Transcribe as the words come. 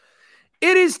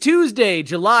It is Tuesday,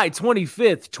 July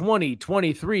 25th,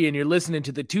 2023, and you're listening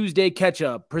to the Tuesday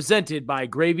Catch-Up presented by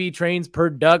Gravy Trains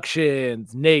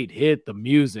Productions. Nate, hit the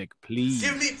music, please.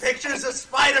 Give me pictures of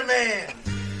Spider-Man!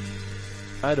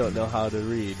 I don't know how to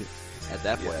read. At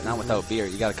that point, not without beer,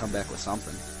 you gotta come back with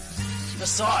something. The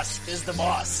sauce is the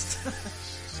boss.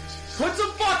 Put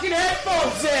some fucking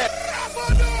headphones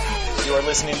in! You are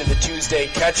listening to the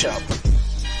Tuesday Catch-Up.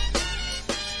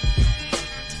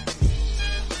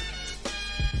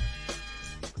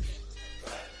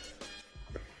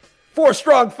 Four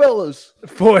strong fellas.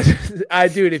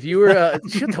 Dude, if you were,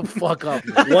 shut the fuck up.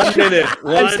 1 minute.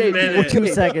 1 minute.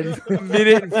 2 seconds.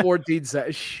 Minute and 14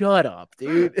 seconds. Shut up,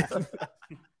 dude. If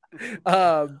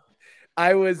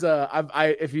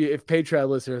Patreon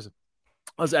listeners,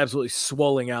 I was absolutely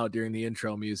swelling out during the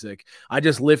intro music. I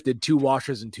just lifted 2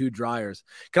 washers and 2 dryers.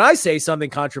 Can I say something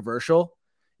controversial?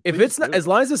 If it's not, as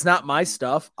long as it's not my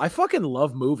stuff, I fucking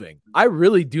love moving. I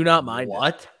really do not mind.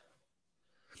 What?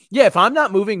 Yeah, if I'm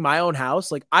not moving my own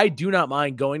house, like I do not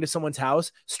mind going to someone's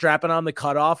house, strapping on the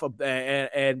cutoff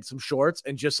and some shorts,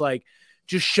 and just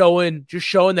showing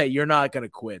that you're not gonna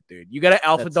quit, dude. You got to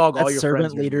alpha dog all your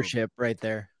servant friends. Leadership right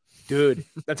there, dude.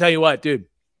 I'll tell you what, dude.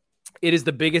 It is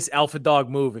the biggest alpha dog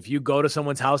move. If you go to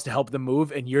someone's house to help them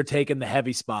move and you're taking the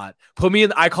heavy spot, put me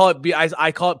in. I call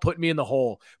it put me in the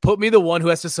hole. Put me the one who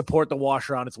has to support the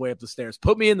washer on its way up the stairs.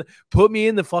 Put me in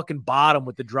the fucking bottom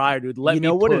with the dryer, dude. Let me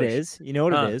know what push. it is. You know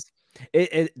what it is.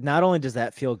 It not only does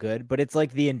that feel good, but it's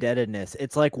like the indebtedness.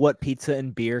 It's like what pizza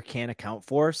and beer can't account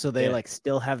for. So they like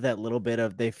still have that little bit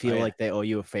of they feel like they owe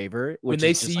you a favor. When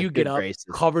they see you get up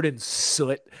covered in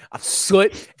soot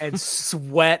and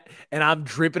sweat, and I'm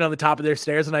dripping on the top of their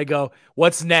stairs, and I go,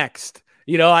 "What's next?"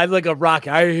 You know, I'm like a rock.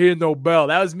 I hear no bell.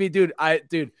 That was me, dude.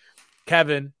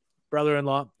 Kevin,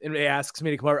 brother-in-law, and he asks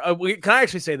me to come over. Can I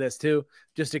actually say this too,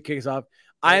 just to kick us off?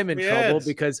 I am in trouble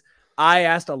because I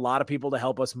asked a lot of people to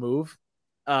help us move.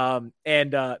 And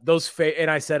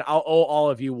I said, I'll owe all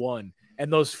of you one.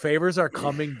 And those favors are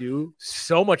coming due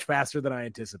so much faster than I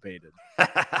anticipated.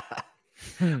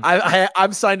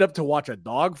 I'm signed up to watch a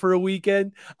dog for a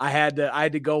weekend. I had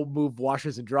to go move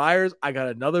washers and dryers. I got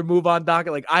another move on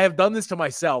docket. Like I have done this to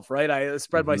myself, right? I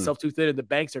spread myself too thin and the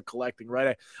banks are collecting,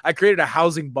 right? I created a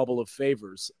housing bubble of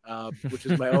favors, which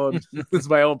is my own, it's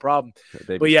my own problem.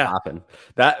 But yeah,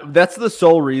 that's the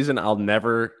sole reason I'll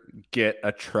never get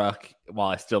a truck while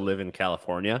I still live in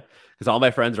California, because all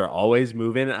my friends are always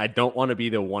moving. And I don't want to be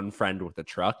the one friend with a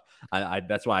truck.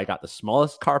 That's why I got the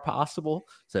smallest car possible,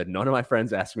 so that none of my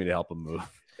friends asked me to help them move.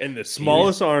 And the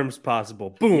smallest arms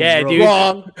possible. Boom. Yeah, dude.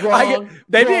 Wrong.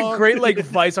 That'd be a great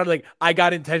advice on I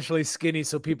got intentionally skinny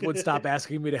so people would stop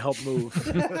asking me to help move.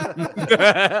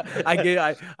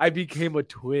 I became a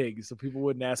twig so people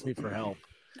wouldn't ask me for help.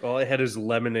 All I had is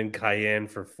lemon and cayenne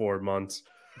for 4 months.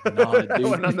 No, dude. I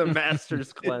went on the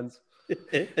master's cleanse.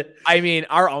 I mean,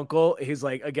 our uncle, he's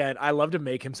like, again, I love to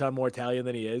make him sound more Italian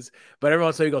than he is, but every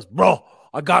once in a while he goes, "Bro,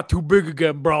 I got too big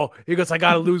again, bro." He goes, "I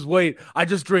got to lose weight. I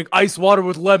just drink ice water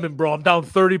with lemon, bro. I'm down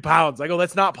 30 pounds. I go,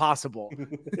 "That's not possible."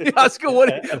 I go,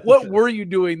 what were you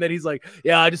doing? Then he's like,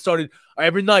 "Yeah, I just started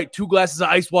every night, 2 glasses of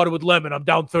ice water with lemon. I'm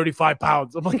down 35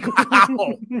 pounds. I'm like, wow.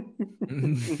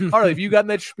 All right, have you gotten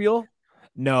that spiel?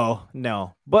 No.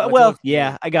 But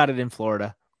yeah, I got it in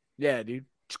Florida. Yeah, dude.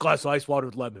 Just a glass of ice water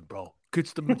with lemon, bro.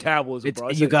 Gets the metabolism, bro.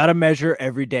 You got to measure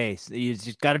every day. So you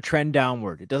just got to trend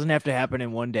downward. It doesn't have to happen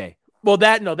in one day. Well,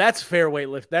 that's fair weight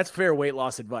lift. That's fair weight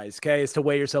loss advice. Okay, is to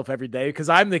weigh yourself every day. Because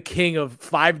I'm the king of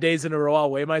 5 days in a row. I'll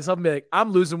weigh myself and be like,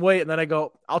 I'm losing weight, and then I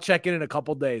go, I'll check in a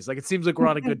couple days. Like it seems like we're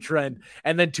on a good trend,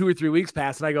 and then 2 or 3 weeks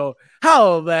pass, and I go,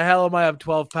 how the hell am I up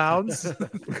 12 pounds?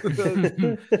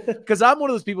 Because I'm one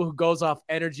of those people who goes off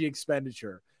energy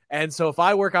expenditure. And so if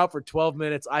I work out for 12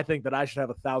 minutes, I think that I should have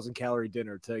 1,000-calorie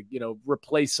dinner to,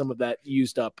 replace some of that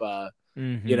used up,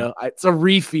 it's a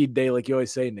refeed day, like you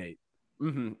always say, Nate.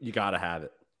 Mm-hmm. You got to have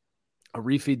it. A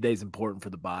refeed day is important for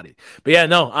the body. But yeah,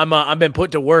 no, I've been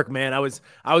put to work, man. I was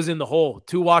in the hole.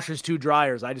 2 washers, 2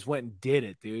 dryers. I just went and did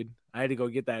it, dude. I had to go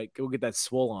get that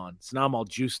swole on. So now I'm all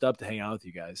juiced up to hang out with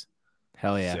you guys.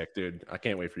 Hell yeah. Sick, dude. I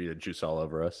can't wait for you to juice all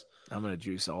over us. I'm going to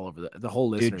juice all over the whole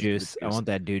list. Dude juice. I want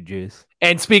that dude juice.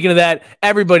 And speaking of that,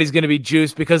 everybody's going to be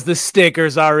juiced because the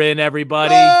stickers are in,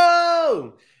 everybody.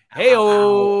 Whoa!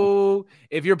 Hey-o!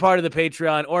 If you're part of the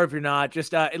Patreon, or if you're not,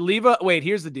 just wait,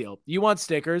 here's the deal. You want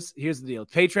stickers? Here's the deal.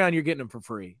 Patreon, you're getting them for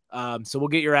free. So we'll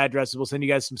get your addresses. We'll send you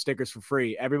guys some stickers for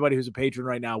free. Everybody who's a patron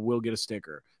right now will get a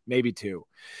sticker, maybe 2.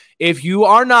 If you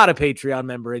are not a Patreon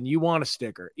member and you want a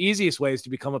sticker, easiest way is to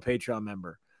become a Patreon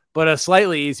member. But a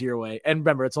slightly easier way, and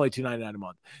remember, it's only $2.99 a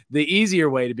month. The easier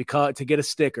way to get a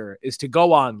sticker is to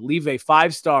go on, leave a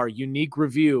 5-star unique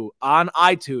review on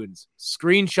iTunes,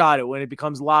 screenshot it when it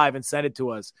becomes live, and send it to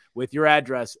us with your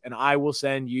address, and I will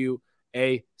send you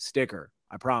a sticker.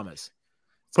 I promise.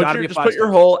 Just put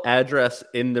your whole address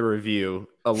in the review,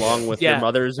 along with your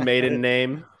mother's maiden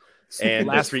name and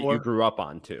the street you grew up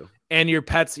on too, and your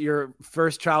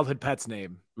first childhood pet's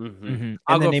name, and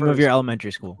the name of your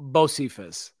elementary school.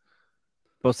 Bocephus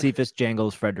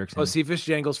Jangles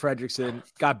Fredrickson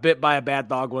got bit by a bad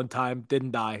dog one time,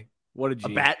 didn't die. What a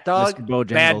G. A bat dog?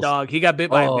 Bad dog. He got bit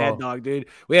by a bad dog, dude.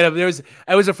 It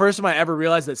was the first time I ever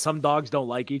realized that some dogs don't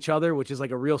like each other, which is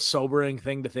like a real sobering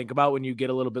thing to think about when you get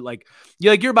a little bit like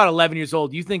you're about 11 years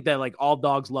old. You think that like all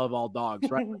dogs love all dogs,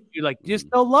 right? You're like,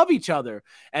 they'll love each other.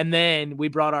 And then we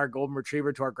brought our golden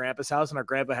retriever to our grandpa's house, and our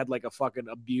grandpa had like a fucking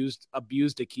abused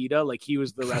Akita. Like he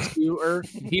was the rescuer.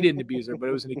 He didn't abuse her, but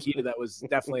it was an Akita that was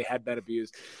definitely had been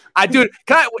abused.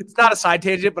 It's not a side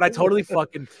tangent, but I totally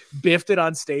fucking biffed it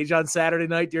on stage on Saturday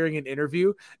night during an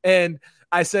interview, and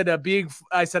I said I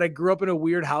grew up in a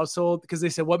weird household, because they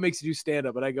said, what makes you do stand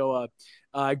up? And I go,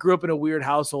 I grew up in a weird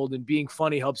household, and being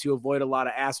funny helps you avoid a lot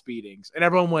of ass beatings. And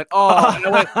everyone went, oh, and I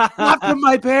went, not from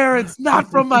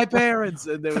my parents,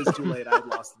 and it was too late. I had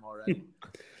lost them already.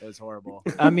 It was horrible.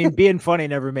 I mean, being funny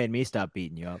never made me stop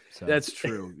beating you up. So that's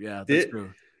true. Yeah, that's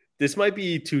true. This might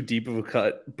be too deep of a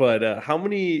cut, but how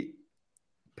many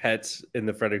pets in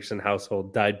the Fredrickson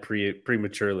household died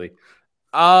prematurely?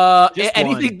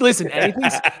 Anything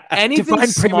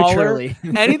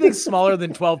smaller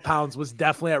than 12 pounds was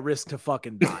definitely at risk to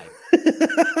fucking die.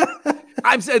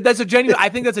 I think that's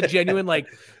a genuine, like,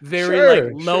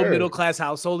 very low middle class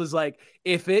household is like,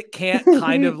 if it can't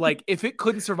kind of like, if it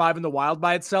couldn't survive in the wild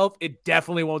by itself, it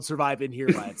definitely won't survive in here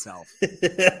by itself.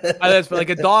 That's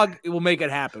like a dog, it will make it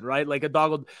happen, right? Like a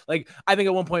dog will, like, I think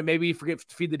at one point, maybe you forget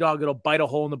to feed the dog, it'll bite a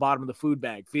hole in the bottom of the food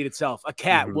bag, feed itself. A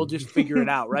cat will just figure it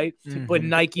out, right? But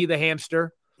Nike the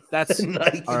hamster, that's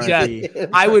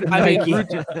I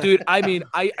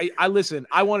listen.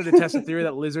 I wanted to test the theory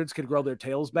that lizards could grow their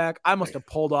tails back. I must have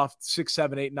pulled off 6,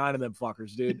 7, 8, 9 of them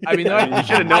fuckers, dude. I mean, you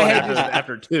should have known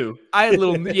after 2. I had a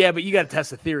little, but you got to test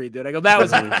the theory, dude. I go, that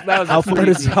was how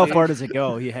far does it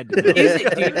go? You had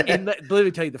to. Let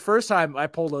me tell you, the first time I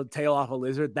pulled a tail off a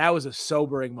lizard, that was a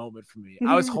sobering moment for me.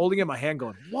 I was holding it in my hand,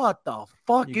 going, "What the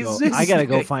fuck is this? I gotta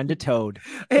go find a toad."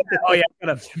 Oh yeah,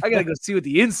 I gotta go see what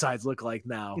the insides look like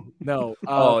now. No.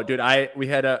 Dude, we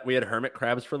had hermit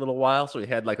crabs for a little while, so we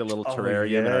had like a little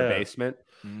terrarium in our basement.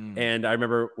 And I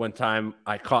remember one time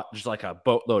I caught just like a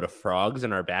boatload of frogs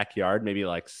in our backyard, maybe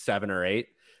like 7 or 8,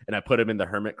 and I put them in the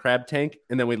hermit crab tank,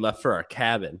 and then we left for our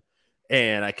cabin.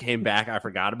 And I came back, I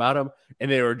forgot about them, and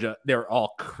they were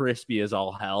all crispy as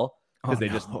all hell because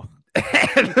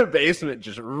the basement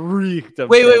just reeked of.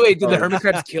 Wait! Did the hermit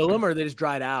crabs kill them, or they just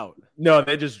dried out? No,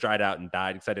 they just dried out and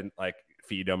died because I didn't like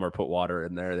feed them or put water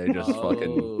in there. They just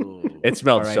fucking, it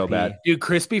smelled so bad. Dude,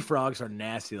 crispy frogs are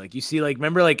nasty. Like you see, like,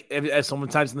 remember, like as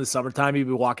sometimes in the summertime, you'd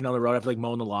be walking down the road after like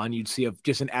mowing the lawn, you'd see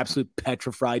just an absolute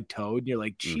petrified toad, and you're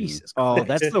like, Jesus. Oh,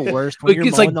 that's the worst. When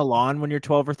you're mowing the lawn when you're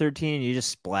 12 or 13 and you just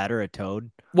splatter a toad.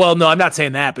 Well, no, I'm not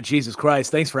saying that, but Jesus Christ,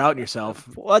 thanks for outing yourself.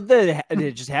 Well,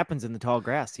 it just happens in the tall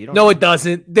grass. You don't. No, it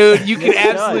doesn't, dude. You can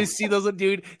absolutely see those,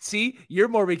 dude. See, your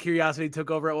morbid curiosity took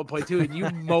over at one point too, and you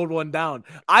mowed one down.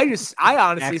 I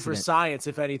honestly, for science,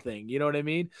 if anything, you know what I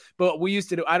mean. But we used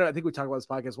to do. I think we talked about this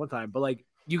podcast one time, but like,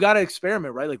 you got to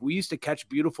experiment, right? Like we used to catch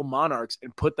beautiful monarchs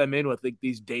and put them in with like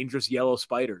these dangerous yellow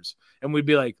spiders, and we'd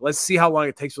be like, let's see how long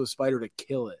it takes for the spider to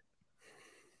kill it.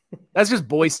 That's just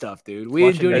boy stuff, dude.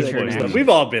 We didn't do anything. We've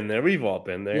all been there.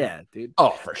 Yeah, dude.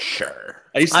 Oh, for sure.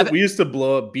 We used to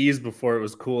blow up bees before it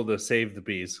was cool to save the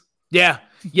bees. Yeah.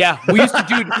 We used to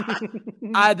do.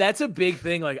 That's a big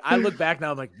thing. Like I look back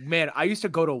now, I'm like, man, I used to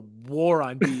go to war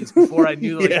on bees before I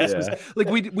knew this was like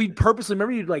we purposely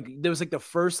remember you'd like there was like the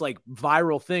first like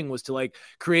viral thing was to like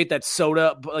create that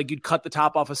soda, like you'd cut the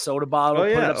top off a soda bottle,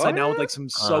 put it upside down with like some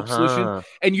soap solution,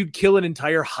 and you'd kill an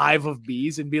entire hive of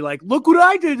bees and be like, look what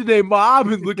I did today,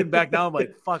 Mom. And looking back now, I'm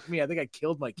like, fuck me, I think I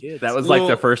killed my kids. That was like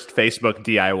the first Facebook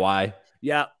DIY.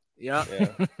 Yeah.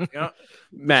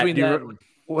 Matt,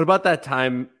 what about that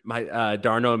time my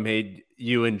Darno made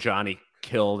you and Johnny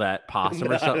kill that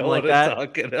possum or something like that? I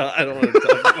don't want to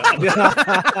talk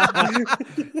about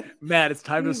it. Matt, it's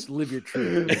time to live your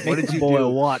truth. What did you do?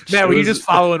 Watch. Matt, were you just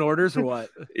following orders or what?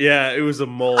 Yeah, it was a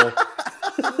mole.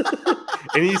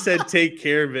 and he said, "Take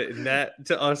care of it," and that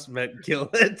to us meant kill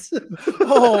it.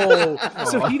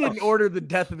 So he didn't order the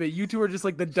death of it. You two are just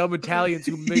like the dumb Italians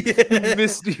who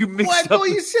mixed What? up. No,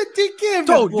 you said take care of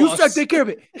it. You boss. said take care of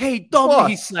it. Hey, dumb.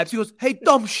 He slaps. He goes, "Hey,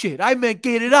 dumb shit. I meant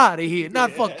get it out of here,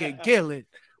 not fucking kill it.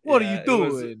 What are you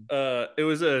doing?" It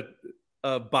was a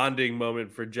bonding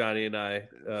moment for Johnny and I.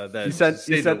 That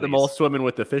You sent them all swimming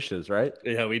with the fishes, right?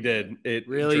 Yeah, we did. It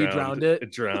Really? You drowned it?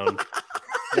 It drowned.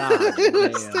 God, It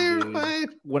was damn, terrifying.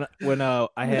 When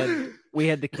we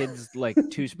had the kids like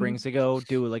 2 springs ago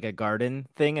do like a garden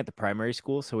thing at the primary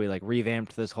school, so we like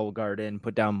revamped this whole garden,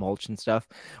 put down mulch and stuff.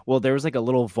 Well, there was like a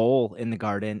little vole in the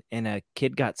garden, and a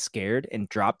kid got scared and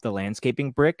dropped the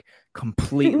landscaping brick,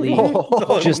 completely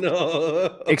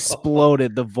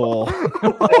exploded the vole.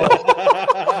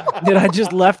 Then I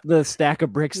just left the stack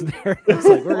of bricks there. I was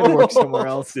like, we're gonna work somewhere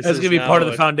else. That's gonna be part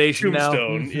of the foundation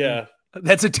tombstone. now. Yeah.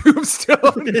 That's a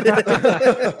tombstone.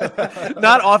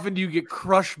 Not often do you get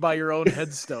crushed by your own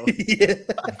headstone. Yeah.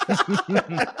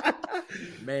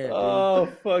 Man. Dude. Oh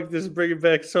fuck! This is bringing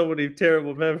back so many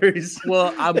terrible memories.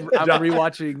 Well, I'm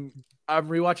rewatching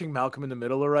Malcolm in the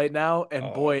Middle right now,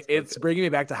 and boy, it's bringing me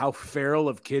back to how feral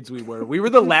of kids we were. We were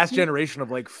the last generation of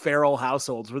like feral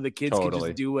households where the kids could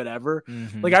just do whatever.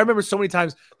 Mm-hmm. Like I remember so many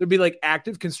times there'd be like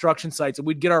active construction sites, and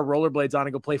we'd get our rollerblades on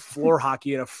and go play floor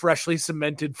hockey in a freshly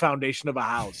cemented foundation of a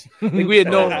house. Like we had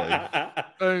no.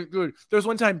 Dude, there was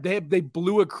one time they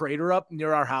blew a crater up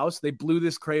near our house. They blew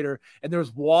this crater, and there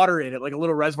was water in it, like a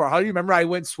little reservoir. How do you remember? I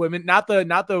went swimming, not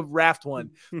the raft one,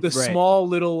 the small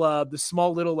little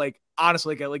like.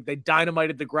 Honestly, like they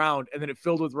dynamited the ground and then it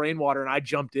filled with rainwater and I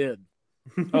jumped in.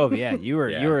 Oh yeah, you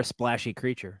were a splashy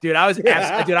creature, dude. I was dude.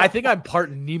 I think I'm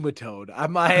part nematode.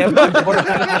 I'm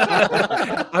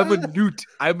a newt.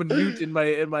 I'm a newt in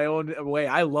my own way.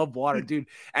 I love water, dude.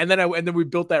 And then we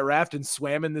built that raft and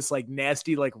swam in this like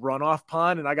nasty like runoff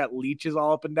pond, and I got leeches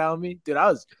all up and down me, dude.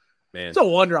 It's a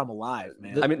wonder I'm alive,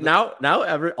 man. I mean, now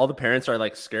all the parents are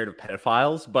like scared of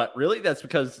pedophiles, but really that's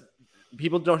because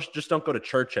people don't go to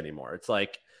church anymore. It's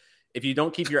like if you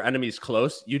don't keep your enemies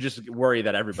close, you just worry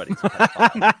that everybody's a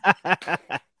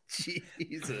pedophile.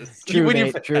 Jesus. True.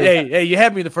 Hey, you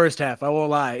had me the first half. I won't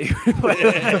lie.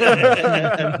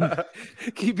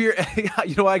 Keep your,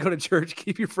 I go to church.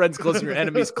 Keep your friends close and your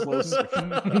enemies closer.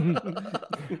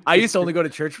 I used to only go to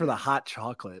church for the hot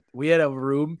chocolate. We had a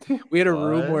room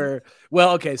where,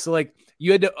 so like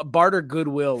you had to barter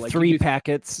goodwill, like 3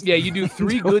 packets. Yeah, you do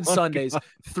 3 good Sundays,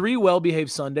 3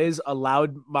 well-behaved Sundays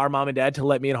allowed our mom and dad to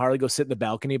let me and Harley go sit in the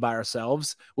balcony by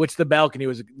ourselves, which the balcony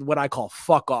was what I call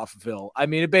fuck offville. I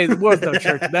mean, it basically was no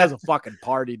church. That was a fucking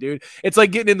party, dude. It's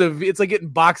like getting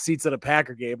box seats at a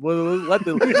Packer game. Let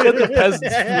the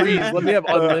peasants freeze. Let me have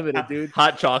unlimited, dude.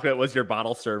 Hot chocolate was your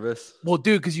bottle service. Well,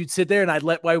 dude, because you'd sit there and I'd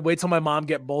wait till my mom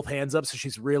get both hands up so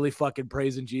she's really fucking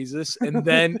praising Jesus, and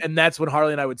that's when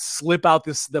Harley and I would slip out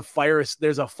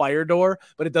there's a fire door,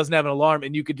 but it doesn't have an alarm,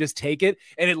 and you could just take it,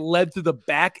 and it led to the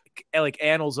back like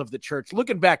annals of the church.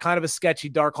 Looking back, kind of a sketchy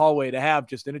dark hallway to have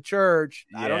just in a church.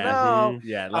 I don't know.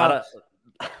 Yeah, a lot of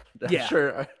yeah.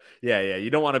 Sure. Yeah. You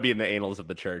don't want to be in the annals of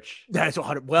the church. That's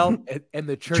 100. Well, and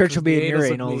the church will be in your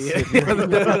annals.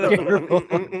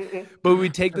 But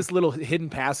we'd take this little hidden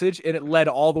passage, and it led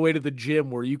all the way to the gym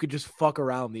where you could just fuck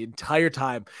around the entire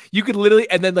time. You could literally,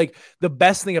 and then like the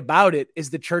best thing about it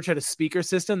is the church had a speaker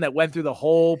system that went through the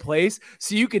whole place,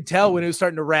 so you could tell when it was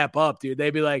starting to wrap up, dude. They'd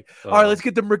be like, "All right, let's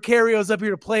get the Mercarios up here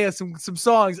to play us some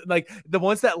songs." And like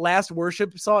once that last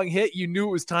worship song hit, you knew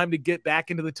it was time to get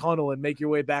back into the tunnel and make your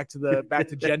way back to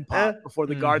Gen Pop before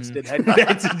the guards did head.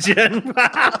 That's a Gen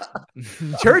Pop.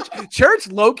 Church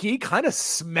low key kind of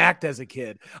smacked as a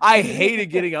kid. I hated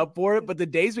getting up for it, but the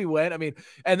days we went, I mean,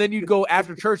 and then you'd go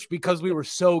after church because we were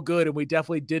so good and we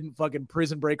definitely didn't fucking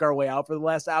prison break our way out for the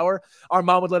last hour. Our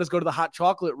mom would let us go to the hot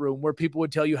chocolate room where people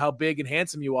would tell you how big and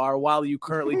handsome you are while you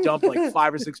currently dump like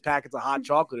 5 or 6 packets of hot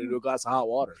chocolate into a glass of hot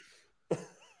water.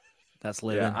 That's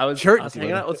living. Yeah, I was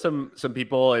hanging out with some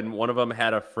people, and one of them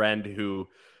had a friend who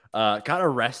got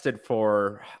arrested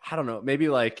for, I don't know, maybe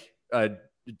like a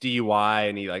DUI,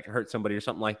 and he like hurt somebody or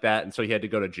something like that. And so he had to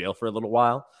go to jail for a little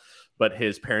while, but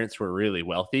his parents were really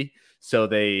wealthy. So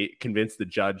they convinced the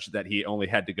judge that he only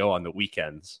had to go on the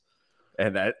weekends.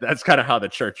 And that's kind of how the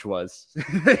church was.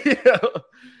 You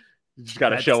just got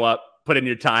to show up, put in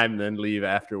your time, then leave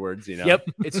afterwards, Yep.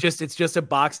 It's just a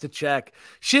box to check.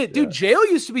 Shit, dude, jail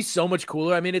used to be so much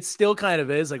cooler. I mean, it still kind of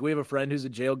is. Like we have a friend who's a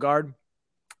jail guard,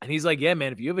 and he's like, yeah,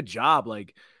 man, if you have a job,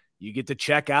 like You get to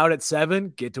check out at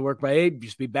 7, get to work by 8,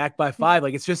 just be back by 5.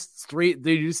 Like it's just 3.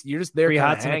 You're just there. 3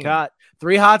 hots in a cot.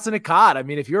 3 hots in a cot. I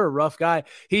mean, if you're a rough guy,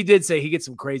 he did say he gets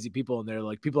some crazy people in there.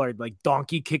 Like people are like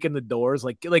donkey kicking the doors,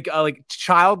 like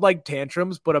childlike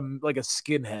tantrums, but like a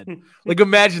skinhead. Like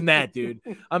imagine that, dude.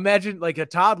 Imagine like a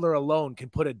toddler alone can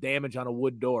put a damage on a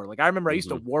wood door. Like I remember I used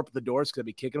to warp the doors because I'd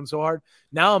be kicking them so hard.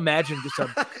 Now imagine just a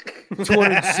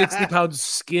 260-pound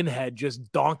skinhead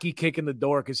just donkey kicking the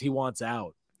door because he wants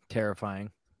out.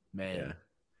 Terrifying, man. Yeah.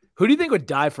 Who do you think would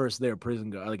die first there? Prison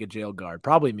guard, like a jail guard?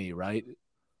 Probably me, right?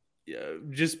 Yeah,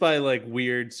 just by like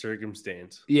weird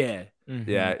circumstance. Yeah,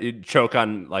 yeah. You'd choke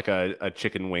on like a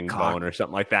chicken wing bone or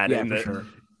something like that. Yeah, for sure.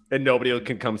 And nobody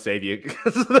can come save you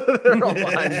because they're all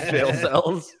behind jail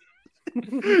cells.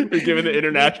 You're giving the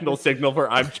international signal for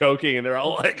I'm choking, and they're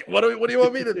all like, "What do you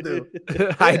want me to do?"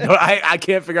 I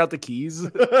can't figure out the keys.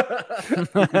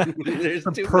 There's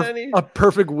too many. A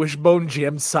perfect wishbone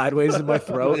jammed sideways in my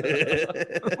throat.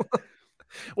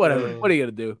 Whatever. What are you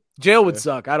gonna do? Jail would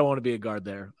suck. I don't want to be a guard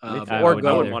there. I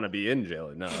wouldn't want to be in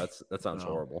jail. No, that sounds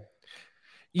horrible.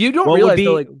 You don't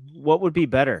realize what would be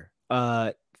better?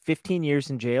 15 years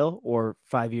in jail or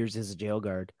 5 years as a jail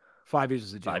guard? 5 years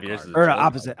as a jail guard. Or no,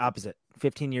 opposite.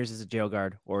 15 years as a jail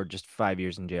guard or just 5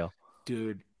 years in jail.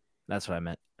 Dude, that's what I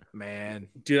meant. Man,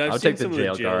 dude, I'll seen take the some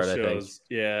jail of the jail guard. shows.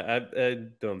 Yeah, I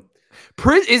don't.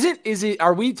 Is it?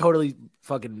 Are we totally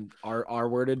fucking R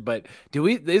worded? But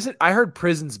I heard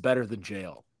prison's better than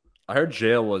jail. I heard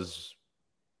jail was.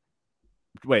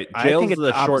 Wait, jail's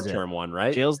the short term one,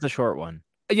 right? Jail's the short one.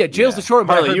 Yeah, jail's the short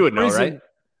one. Harley, you would know, right?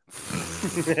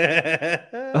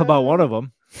 About one of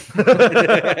them.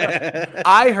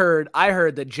 I heard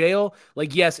that jail,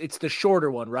 like, yes, it's the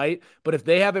shorter one, right? But if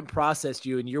they haven't processed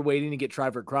you and you're waiting to get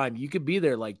tried for crime, you could be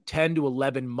there like 10 to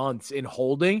 11 months in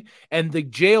holding. And the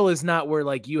jail is not where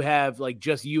like you have like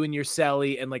just you and your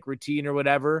cellie and like routine or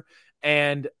whatever.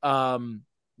 And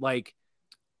like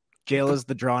jail is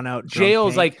the drawn out. Jail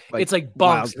is like it's like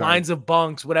bunks, lines of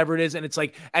bunks, whatever it is, and it's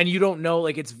like, and you don't know,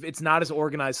 like it's not as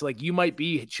organized. So like you might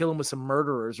be chilling with some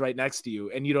murderers right next to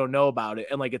you, and you don't know about it,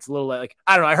 and like it's a little like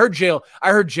I don't know. I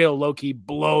heard jail low key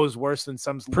blows worse than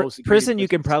some prison. You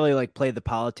can probably like play the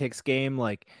politics game,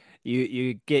 like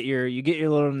you get your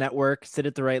little network, sit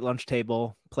at the right lunch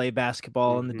table, play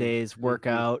basketball in the days, work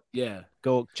out,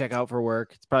 go check out for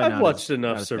work. It's probably I've watched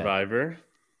enough Survivor.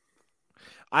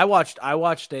 I like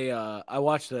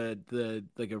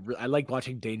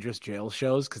watching dangerous jail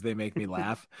shows because they make me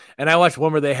laugh. And I watched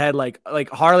one where they had like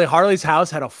Harley's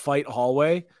house had a fight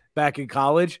hallway back in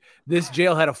college. This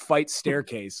jail had a fight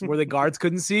staircase where the guards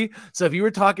couldn't see. So if you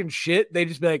were talking shit, they'd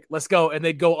just be like, let's go. And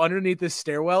they'd go underneath this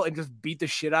stairwell and just beat the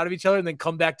shit out of each other and then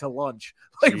come back to lunch.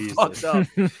 Like fucked up.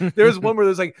 There was one where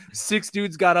there's like 6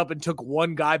 dudes got up and took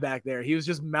one guy back there. He was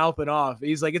just mouthing off.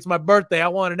 He's like, it's my birthday. I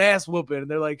want an ass whooping.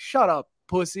 And they're like, shut up,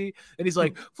 pussy. And he's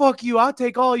like, fuck you, I'll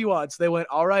take all you want. So they went,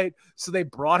 all right. So they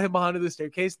brought him behind the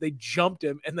staircase, they jumped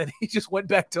him, and then he just went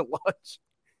back to lunch.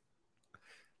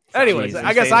 Anyways,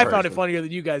 I guess I found it funnier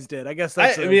than you guys did. I guess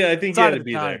that's I think you had to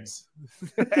be times.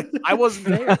 There. I wasn't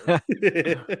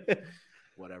there.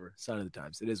 Whatever. Sign of the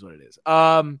times. It is what it is.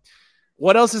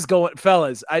 What else is going,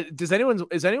 fellas? Is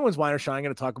anyone's wine or shine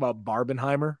going to talk about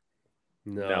Barbenheimer?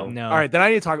 No. All right, then I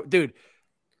need to talk. Dude,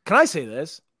 can I say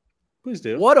this? Please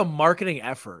do. What a marketing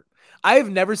effort. I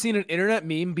have never seen an internet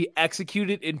meme be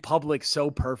executed in public so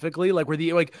perfectly, like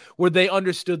where they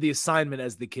understood the assignment,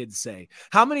 as the kids say.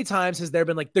 How many times has there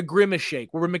been like the Grimace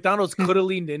Shake, where McDonald's could have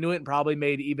leaned into it and probably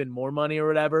made even more money or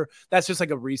whatever? That's just like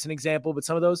a recent example, but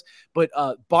some of those. But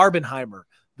Barbenheimer,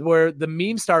 where the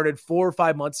meme started 4 or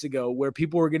 5 months ago, where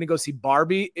people were going to go see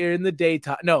Barbie in the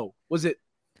daytime. No, was it?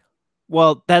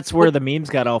 Well, that's where the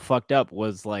memes got all fucked up.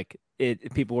 Was like.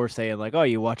 People were saying like, oh,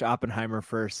 you watch Oppenheimer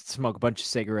first, smoke a bunch of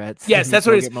cigarettes. Yes, that's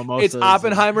what it is. It's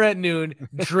Oppenheimer at noon,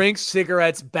 drinks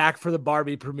cigarettes, back for the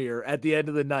Barbie premiere at the end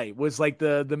of the night was like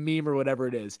the meme or whatever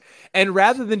it is. And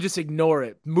rather than just ignore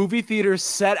it, movie theaters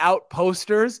set out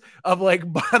posters of like,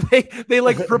 they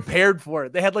like prepared for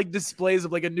it. They had like displays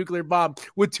of like a nuclear bomb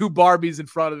with 2 Barbies in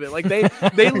front of it. Like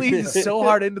they leaned so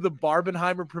hard into the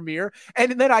Barbenheimer premiere.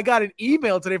 And then I got an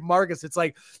email today from Marcus. It's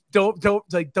like, don't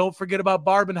forget about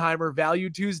Barbenheimer. Value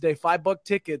Tuesday, $5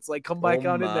 tickets. Like, come back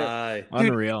on in there. Dude,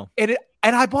 unreal. And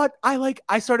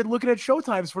I started looking at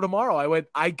showtimes for tomorrow. I went,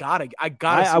 I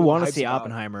want to see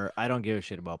Oppenheimer. I don't give a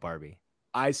shit about Barbie.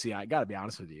 I gotta be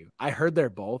honest with you. I heard they're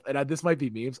both, and this might be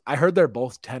memes. I heard they're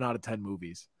both 10 out of 10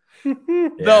 movies.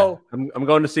 Though I'm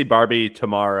going to see Barbie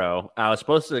tomorrow. I was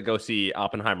supposed to go see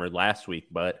Oppenheimer last week,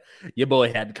 but your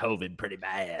boy had COVID pretty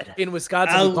bad. In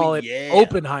Wisconsin, we call it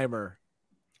Oppenheimer.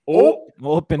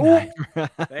 Oppenheimer.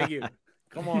 Thank you.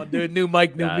 Come on, dude. New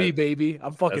Mike, new me, baby.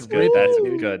 I'm fucking That's good. ripped, That's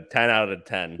dude. good. 10 out of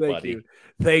 10, buddy.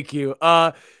 Thank you.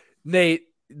 Nate,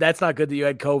 that's not good that you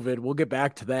had COVID. We'll get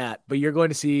back to that. But you're going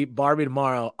to see Barbie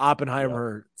tomorrow,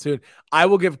 Oppenheimer soon. I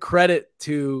will give credit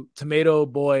to Tomato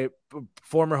Boy,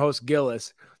 former host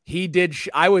Gillis. He did.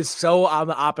 I was so on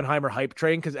the Oppenheimer hype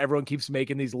train because everyone keeps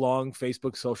making these long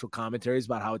Facebook social commentaries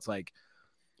about how it's like,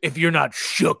 if you're not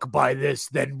shook by this,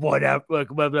 then whatever,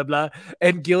 blah, blah, blah.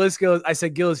 And Gillis goes, I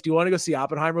said, Gillis, do you want to go see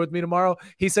Oppenheimer with me tomorrow?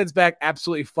 He sends back,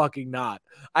 absolutely fucking not.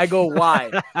 I go, why?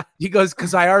 He goes,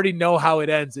 because I already know how it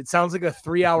ends. It sounds like a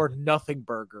 3-hour nothing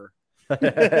burger.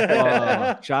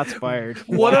 Shots fired.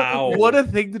 What a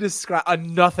thing to describe, a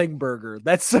nothing burger.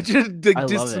 That's such a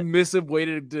dismissive way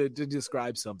to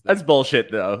describe something. That's bullshit,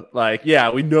 though. Like,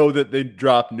 yeah, we know that they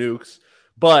drop nukes,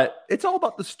 but it's all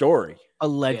about the story.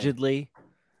 Allegedly.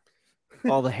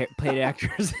 All the paid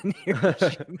actors in here.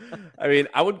 I mean,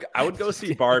 I would go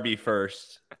see Barbie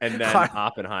first and then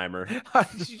Oppenheimer.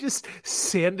 Did you just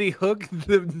Sandy Hook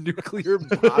the nuclear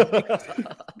bomb?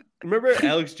 Remember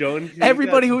Alex Jones?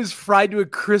 Everybody who was fried to a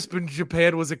crisp in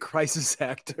Japan was a crisis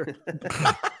actor.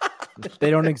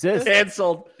 They don't exist.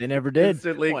 Canceled. They never did.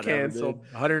 Instantly canceled.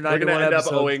 191 We're gonna end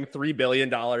episodes. up owing $3 billion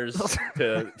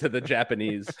to the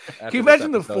Japanese. Can you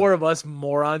imagine the four of us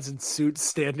morons in suits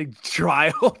standing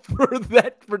trial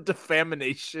for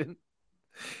defamation?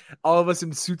 All of us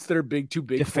in suits that are too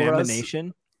big for us.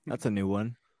 Defamation? That's a new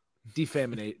one.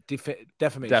 Defamation.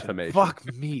 Defamation.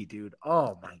 Fuck me, dude.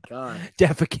 Oh my god.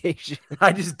 Defecation.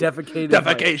 I just defecated.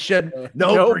 Defecation.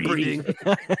 No breathing.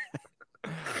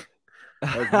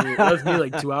 That was me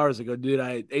like 2 hours ago, dude.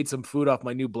 I ate some food off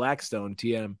my new Blackstone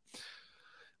TM.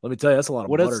 Let me tell you, that's a lot of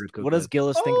butter to cook. What does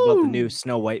Gillis think about the new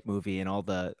Snow White movie and all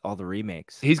the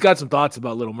remakes? He's got some thoughts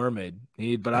about Little Mermaid.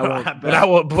 But I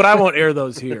won't air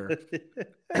those here.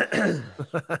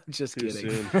 Just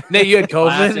kidding. Nate, you had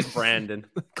COVID. Classic Brandon.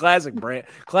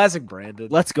 Classic Brandon.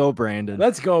 Let's go, Brandon.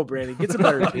 Get some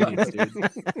better opinions, dude.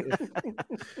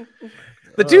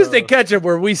 The Tuesday catch-up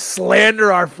where we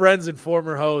slander our friends and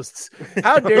former hosts.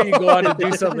 How dare you go on to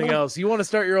do something else? You want to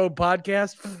start your own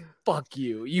podcast? Fuck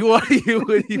you. You want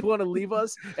to leave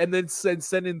us and then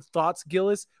send in thoughts,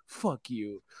 Gillis? Fuck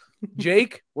you.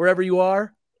 Jake, wherever you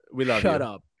are, we love shut you.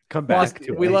 up. Come back.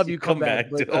 We love you. Come back.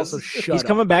 But also shut up. He's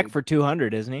coming back for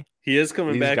 200, isn't he? He is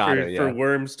coming back for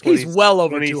Worms 20. He's well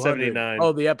over 200.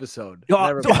 Oh, the episode.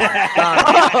 Never mind.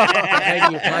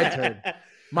 Thank you.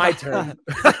 My turn.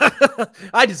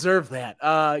 I deserve that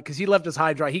because he left us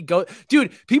high and dry.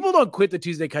 Dude. People don't quit the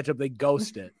Tuesday catch up; they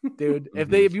ghost it, dude.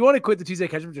 If you want to quit the Tuesday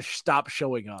catch up, just stop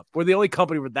showing up. We're the only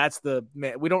company where that's the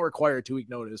man. We don't require a 2-week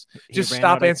notice. Just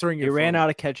stop answering your phone. He ran out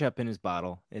of ketchup in his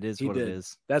bottle. It is what it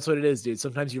is. That's what it is, dude.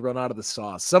 Sometimes you run out of the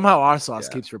sauce. Somehow our sauce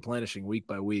keeps replenishing week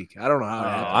by week. I don't know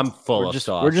how. I'm full of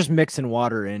sauce. We're just mixing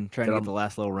water in, trying to get the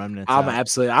last little remnants.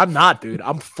 I'm not, dude.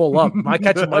 I'm full up. My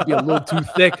ketchup might be a little too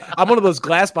thick. I'm one of those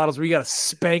glass bottles where you got to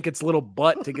spank its little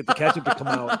butt to get the ketchup to come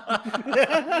out.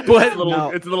 But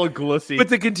it's a little glussy. But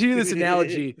to continue this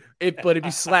analogy, if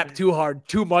you slap too hard,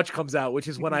 too much comes out, which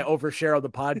is when I overshare on the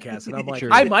podcast, and I'm like,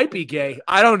 I might be gay.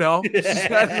 I don't know.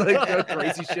 That's like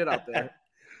crazy shit out there.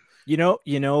 You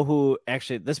know who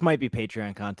actually, this might be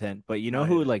Patreon content, but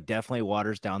who like definitely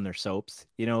waters down their soaps?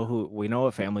 We know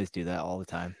what families do that all the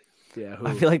time. Yeah,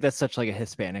 I feel like that's such like a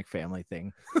Hispanic family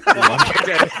thing.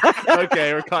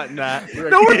 Okay, we're cutting that.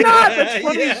 No, we're not. That's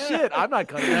funny as shit. I'm not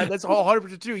cutting that. That's all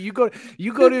 100% true. You go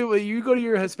to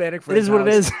your Hispanic friend. It is what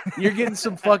it is. You're getting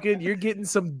some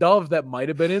Dove that might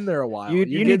have been in there a while. You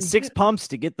need 6 pumps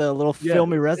to get the little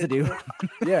filmy residue.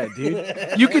 Yeah,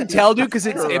 dude. You can tell, dude, because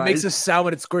it makes a sound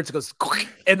when it squirts. It goes,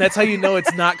 and that's how you know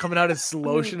it's not coming out as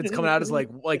lotion. It's coming out as like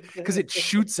because it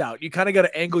shoots out. You kind of got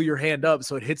to angle your hand up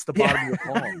so it hits the bottom of your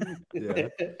palm. Yeah.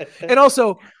 And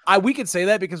also, we could say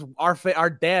that because our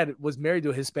dad was married to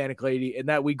a Hispanic lady, and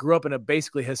that we grew up in a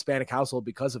basically Hispanic household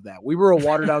because of that. We were a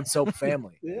watered down soap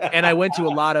family, and I went to a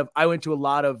lot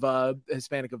of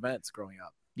Hispanic events growing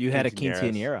up. You had a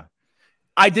quinceañera.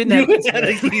 I didn't have a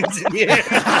quinceañera.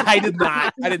 I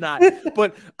did not.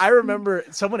 But I remember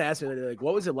someone asked me, like,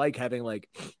 what was it like having like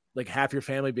half your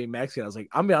family being Mexican? I was like,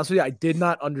 I'm gonna be honest with you, I did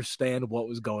not understand what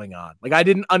was going on. Like, I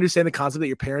didn't understand the concept that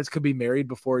your parents could be married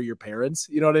before your parents.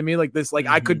 You know what I mean? Like this, like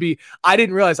I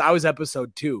didn't realize I was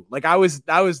episode 2. Like I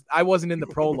wasn't in the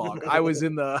prologue.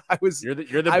 You're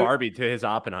the Barbie to his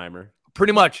Oppenheimer.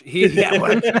 Pretty much.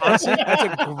 Honestly,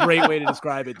 that's a great way to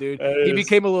describe it, dude. He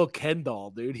became a little Ken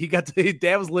doll, dude.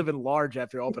 Dad was living large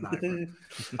after Oppenheimer.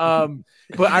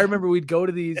 But I remember we'd go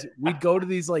to these like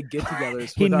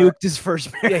get-togethers. He nuked his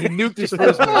first marriage. Yeah, he nuked his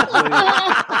first marriage.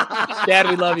 Dad,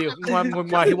 we love you. Mwah, mwah,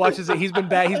 mwah. He watches it. He's been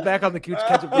back. He's back on the couch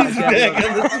ketchup.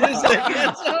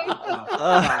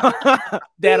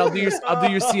 Dad, I'll do your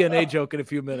CNA joke in a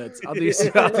few minutes. I'll do your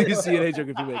CNA joke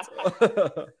in a few minutes.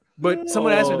 But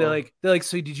someone asked me, they're like,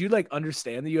 so did you like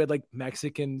understand that you had like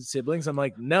Mexican siblings? I'm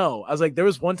like, no. I was like, there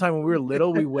was one time when we were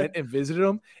little, we went and visited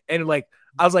them, and like,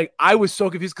 I was like, I was so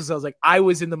confused because I was like, I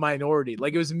was in the minority.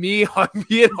 Like it was me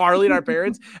and Harley and our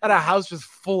parents at a house just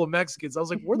full of Mexicans. I was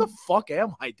like, where the fuck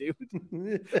am I, dude?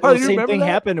 Harley, the same thing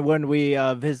happened when we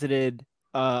visited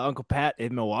Uncle Pat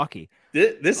in Milwaukee.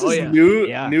 This is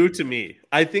new to me.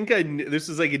 I think I knew, this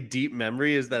is like a deep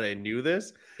memory is that I knew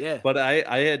this. Yeah, but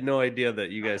I had no idea that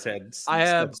you guys had.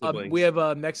 We have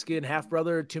a Mexican half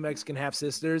brother, 2 Mexican half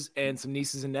sisters, and some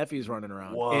nieces and nephews running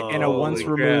around. Whoa, and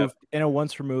a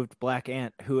once removed black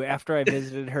aunt who, after I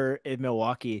visited her in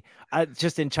Milwaukee, I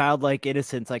just in childlike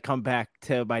innocence, I come back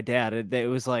to my dad, and it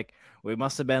was like we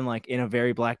must have been like in a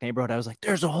very black neighborhood. I was like,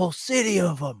 "There's a whole city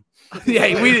of them."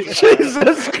 Yeah, we did.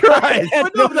 Jesus Christ!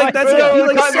 No, like that's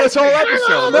like this whole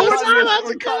episode.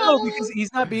 No, because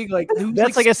he's not being like.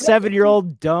 That's like a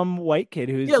 7-year-old dumb white kid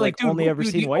who's dude, only ever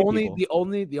seen white people. The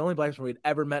only black person we'd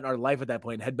ever met in our life at that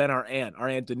point had been our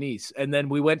aunt Denise, and then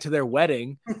we went to their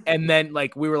wedding, and then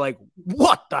like we were like,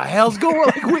 "What the hell's going on?"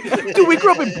 Like, we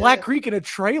grew up in Black Creek in a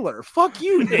trailer. Fuck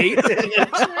you, Nate.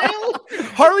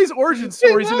 Harley's origin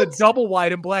story is in a double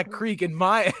wide in Black Creek, and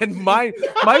my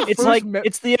it's like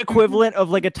it's the equivalent of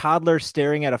like a toddler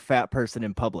staring at a fat person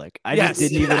in public. I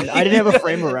didn't have a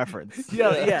frame of reference.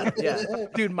 Yeah.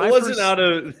 Dude,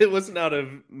 it wasn't out of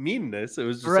meanness. It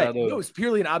was just out of it was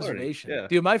purely an observation. Yeah.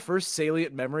 Dude, my first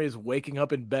salient memory is waking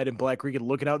up in bed in Black Creek and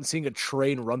looking out and seeing a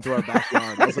train run through our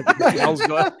backyard. I was like, what the hell's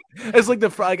going? It's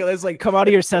like come out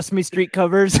of your Sesame Street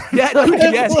covers. Yes. I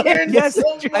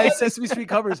had Sesame Street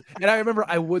covers, and I remember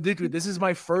this is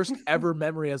my first ever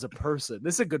memory as a person.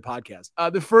 This is a good podcast.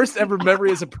 The first ever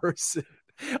memory as a person.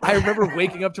 I remember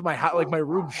waking up to my house, like my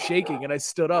room shaking, and I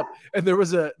stood up, and there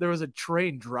was a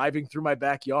train driving through my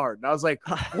backyard, and I was like,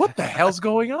 "What the hell's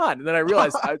going on?" And then I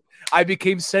realized I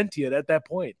became sentient at that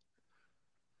point.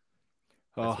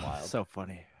 So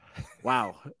funny.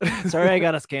 Wow. Sorry, I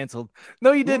got us canceled.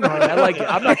 No, you didn't, Harley. I like it.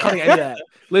 I'm not cutting any of that.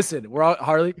 Listen,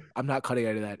 Harley. I'm not cutting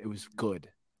any of that. It was good.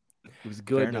 It was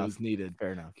good. And it was needed.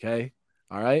 Fair enough. Okay.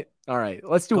 All right.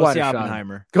 Let's do Go see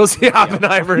Oppenheimer. Go see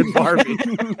Oppenheimer and Barbie.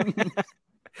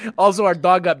 Also, our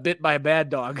dog got bit by a bad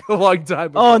dog a long time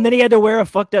ago. Oh, and then he had to wear a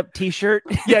fucked up T-shirt.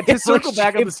 Yeah, to circle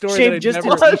back on the story that I just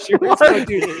never to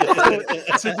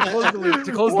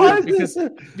close the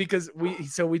loop, because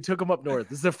we took him up north.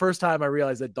 This is the first time I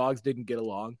realized that dogs didn't get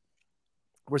along.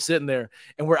 We're sitting there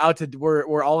and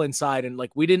we're all inside, and like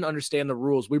we didn't understand the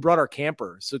rules. We brought our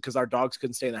camper because our dogs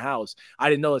couldn't stay in the house. I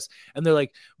didn't know this, and they're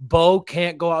like, Bo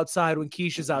can't go outside when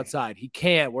Keisha's outside. He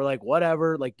can't. We're like,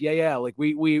 whatever. Like yeah. Like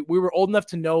we were old enough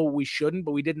to know we shouldn't,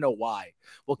 but we didn't know why.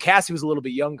 Well, Cassie was a little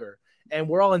bit younger, and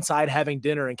we're all inside having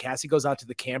dinner, and Cassie goes out to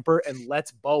the camper and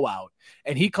lets Bo out,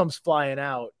 and he comes flying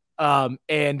out.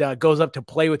 And goes up to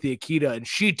play with the Akita, and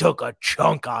she took a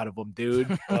chunk out of him,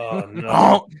 dude. Oh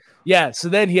no. Yeah, so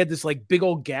then he had this like big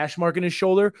old gash mark in his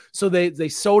shoulder. So they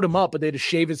sewed him up, but they had to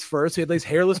shave his fur. So he had this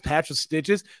hairless patch with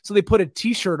stitches. So they put a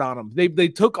T-shirt on him. They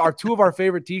took two of our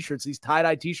favorite T-shirts, these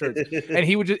tie-dye T-shirts, and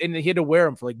he had to wear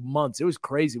them for like months. It was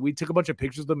crazy. We took a bunch of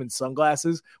pictures of them in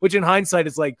sunglasses, which in hindsight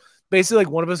is like basically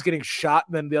like one of us getting shot,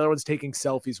 and then the other one's taking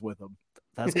selfies with him.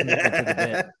 That's committed to the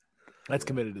bit. That's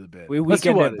committed to the bit. We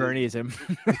weekend at Bernie's him.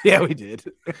 Yeah, we did.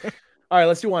 All right,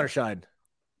 let's do Wine or Shine.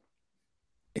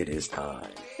 It is time.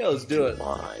 Yeah, let's do it.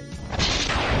 Wine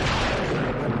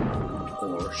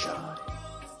or shine.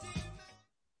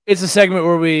 It's a segment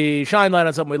where we shine light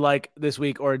on something we like this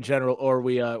week, or in general, or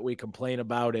we complain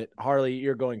about it. Harley,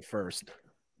 you're going first.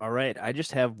 All right, I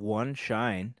just have one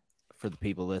shine for the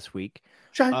people this week.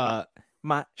 Shine.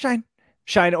 My shine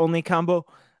only combo.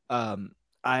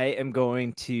 I am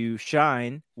going to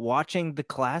shine watching the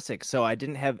classic. So I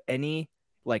didn't have any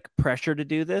like pressure to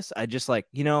do this. I just like,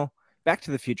 Back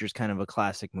to the Future is kind of a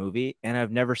classic movie, and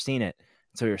I've never seen it.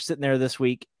 So we were sitting there this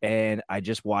week, and I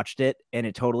just watched it, and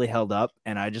it totally held up.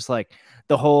 And I just like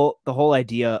the whole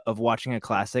idea of watching a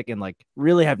classic and like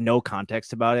really have no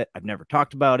context about it. I've never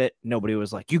talked about it. Nobody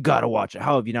was like, "You got to watch it.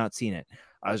 How have you not seen it?"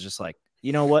 I was just like,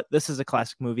 you know what? This is a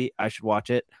classic movie. I should watch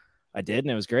it. I did,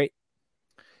 and it was great.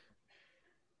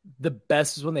 The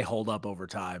best is when they hold up over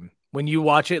time. When you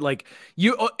watch it, like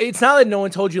it's not that no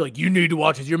one told you like you need to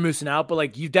watch it, you're missing out, but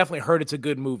like you definitely heard it's a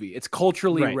good movie. It's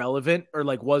culturally relevant, or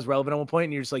like was relevant at one point,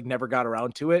 and you just like never got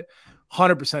around to it.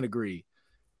 100% agree.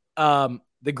 The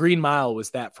Green Mile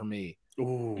was that for me.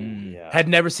 Ooh, yeah. Had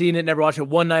never seen it, never watched it.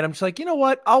 One night, I'm just like, you know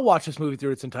what? I'll watch this movie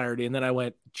through its entirety. And then I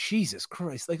went, Jesus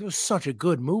Christ, like it was such a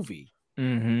good movie.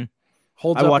 Mm-hmm.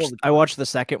 Holds I up. watched the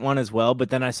second one as well, but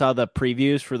then I saw the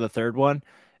previews for the third one,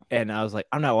 and I was like,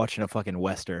 I'm not watching a fucking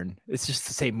Western. It's just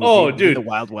the same movie. Oh, dude, the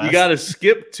Wild West. You got to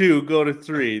skip 2, go to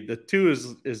 3. The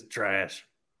 2 is trash.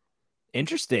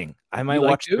 Interesting. I might like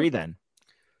watch 2? 3 then.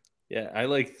 Yeah, I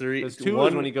like 3. Because 2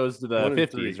 is when he goes to the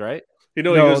 50s, right? You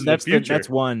know, No, he goes that's to the future. that's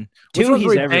 1. Which 2, one's he's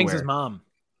where he everywhere. bangs his mom?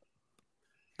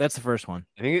 That's the first one.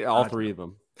 I think all 3 of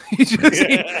them.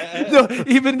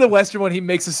 Even the Western one, he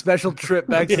makes a special trip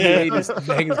back to the 80s to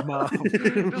bang his mom.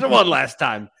 Just one last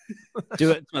time. Do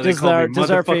it. They Does call me our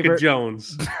Motherfucking favorite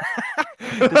Jones.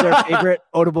 does our favorite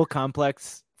Audible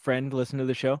Complex friend listen to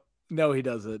the show? No, he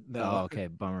doesn't. No. Oh, okay,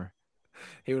 bummer.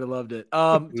 He would have loved it.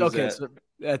 Who's Okay, that? so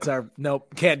that's our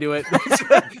nope, can't do it.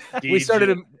 we started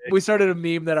a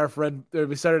meme that our friend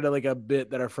we started like a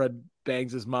bit that our friend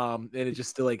bangs his mom, and it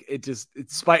just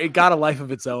it got a life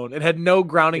of its own. It had no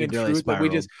grounding in It really truth, but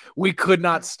spiraled. we could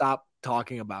not stop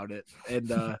talking about it, and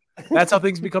that's how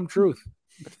things become truth.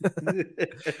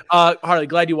 Harley,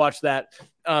 glad you watched that.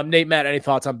 Nate, Matt, any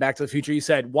thoughts on Back to the Future? You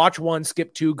said watch 1,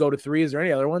 skip 2, go to 3. Is there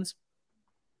any other ones?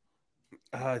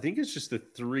 I think it's just the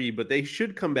 3, but they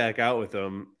should come back out with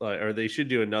them, or they should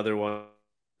do another one.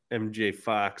 MJ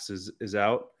Fox is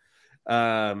out.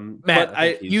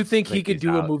 Matt, you think he could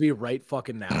do a movie right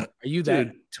fucking now? Are you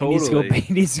that? Dude, totally.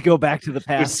 He needs to go back to the With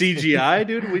past. CGI,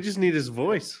 dude, we just need his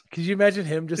voice. Could you imagine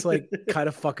him just like kind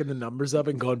of fucking the numbers up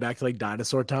and going back to like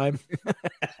dinosaur time?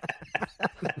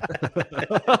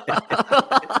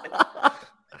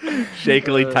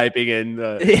 Shakily typing in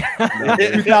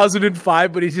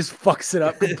 2005, but he just fucks it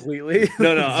up completely.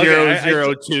 No, okay,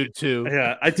 0022.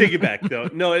 Yeah, I take it back though.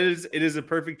 No, it is a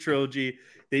perfect trilogy.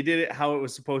 They did it how it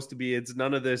was supposed to be. It's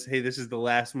none of this, hey, this is the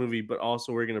last movie, but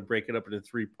also we're gonna break it up into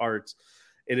 3 parts.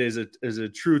 It is a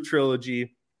true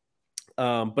trilogy.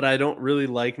 But I don't really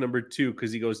like number 2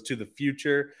 because he goes to the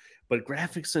future, but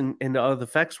graphics and the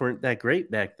effects weren't that great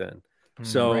back then.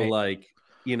 So Right. like,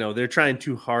 you know, they're trying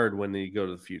too hard when they go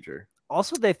to the future.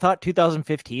 Also, they thought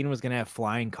 2015 was going to have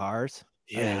flying cars.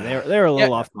 Yeah. They're a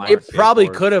little off. It probably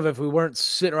could have if we weren't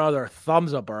sitting around with our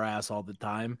thumbs up our ass all the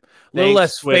time. A little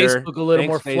less Twitter. Facebook, a little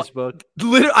more Facebook.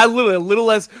 I literally a little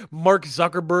less Mark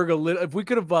Zuckerberg. If we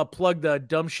could have plugged the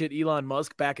dumb shit Elon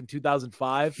Musk back in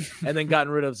 2005 and then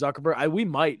gotten rid of Zuckerberg, we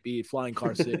might be flying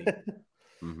car city.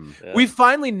 Mm-hmm. Yeah. We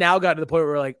finally now got to the point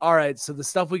where we're like, all right, so the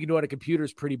stuff we can do on a computer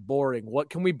is pretty boring. What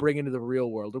can we bring into the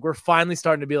real world? Like, we're finally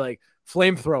starting to be like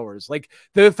flamethrowers. Like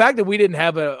the fact that we didn't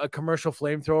have a commercial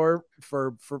flamethrower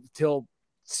for till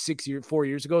 4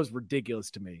 years ago is ridiculous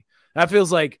to me. That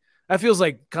feels like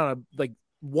kind of like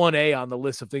 1A on the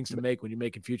list of things to make when you're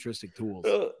making futuristic tools.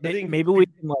 Maybe we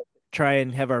can like try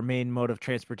and have our main mode of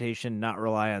transportation not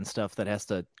rely on stuff that has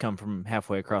to come from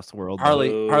halfway across the world.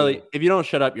 Harley, if you don't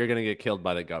shut up, you're gonna get killed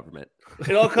by the government.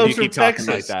 It all comes You from keep talking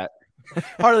Texas. like that.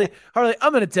 Harley,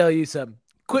 I'm going to tell you something.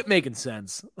 Quit making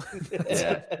sense.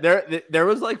 Yeah. There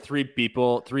was like 3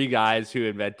 guys who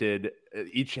invented,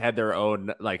 each had their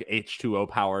own like H2O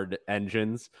powered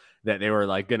engines that they were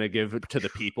like going to give to the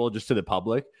people, just to the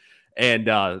public. And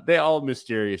they all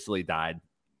mysteriously died.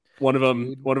 One of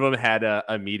them had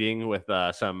a meeting with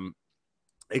some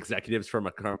executives from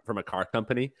a car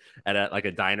company at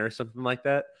a diner or something like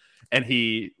that. And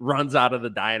he runs out of the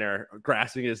diner,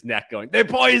 grasping his neck, going, "They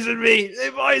poisoned me!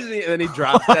 They poisoned me!" And then he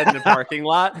drops dead in the parking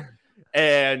lot.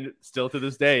 And still to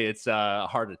this day, it's a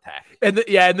heart attack. And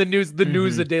the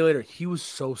news a day later, he was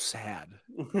so sad.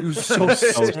 He was so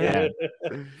sad.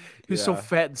 He was so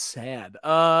fat and sad.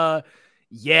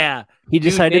 Yeah. He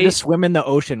decided Nate, to swim in the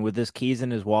ocean with his keys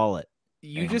in his wallet.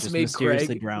 You and just made mysteriously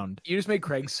Craig drowned. You just made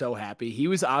Craig so happy. He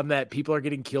was on that people are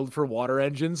getting killed for water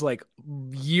engines like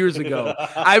years ago.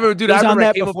 I remember, dude. He was I remember on I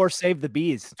that came before Save the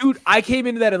Bees. Dude, I came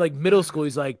into that in like middle school.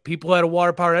 He's like, people had a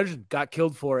water powered engine, got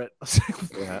killed for it.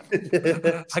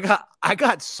 I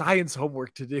got science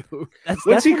homework to do.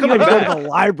 That's he when coming you go back? to the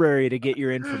library to get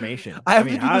your information. I have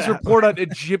to do this report on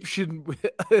Egyptian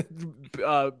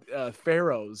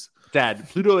pharaohs. Dad,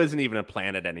 Pluto isn't even a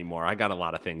planet anymore. I got a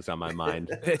lot of things on my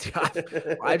mind.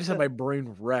 I just had my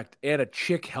brain wrecked, and a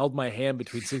chick held my hand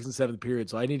between 6th and 7th period,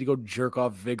 so I need to go jerk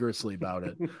off vigorously about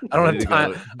it. I don't have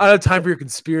time. I don't have time for your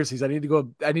conspiracies. I need to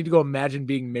go imagine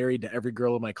being married to every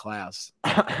girl in my class.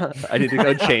 I need to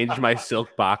go change my silk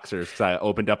boxers because I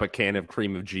opened up a can of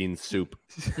cream of jeans soup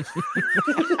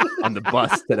on the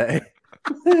bus today.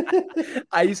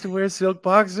 I used to wear silk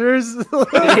boxers.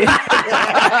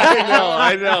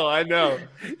 I know.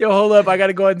 Yo, hold up. I got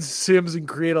to go ahead and Sims and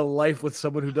create a life with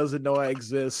someone who doesn't know I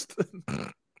exist.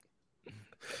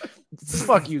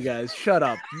 Fuck you guys. Shut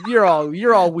up. You're all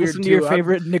weird Listen too. to your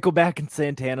favorite Nickelback and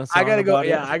Santana song. I gotta go. about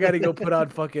Yeah, it. I gotta go put on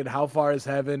fucking How Far Is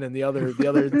Heaven and the other,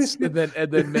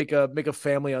 and then make a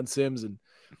family on Sims and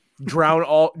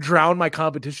drown my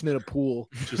competition in a pool.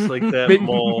 Just like that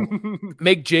mole.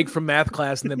 Make Jake from math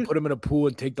class and then put him in a pool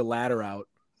and take the ladder out.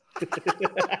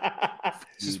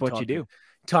 It's just what you do.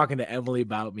 Talking to Emily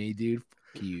about me, dude.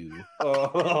 Fuck you.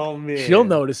 Oh man, She'll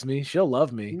notice me. She'll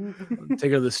love me.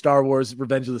 Take her to the Star Wars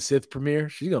Revenge of the Sith premiere.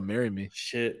 She's gonna marry me.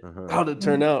 Shit. How'd it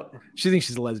turn out? She thinks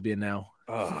she's a lesbian now.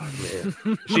 Oh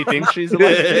man. She thinks she's a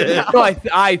lesbian. No,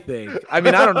 I think. I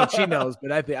mean, I don't know if she knows,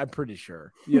 but I'm pretty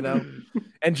sure.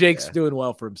 And Jake's doing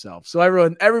well for himself. So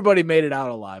everybody made it out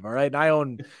alive. All right.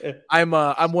 And I'm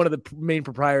one of the main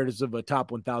proprietors of a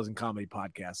top 1,000 comedy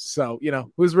podcast. So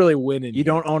who's really winning? You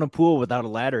don't own a pool without a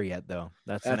ladder yet, though.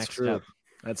 That's the next true. step.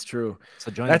 That's true. So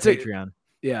join That's the Patreon.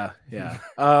 Yeah.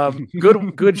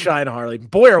 Good shine, Harley.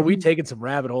 Boy, are we taking some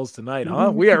rabbit holes tonight,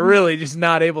 huh? We are really just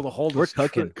not able to hold. We're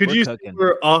cooking. Could you say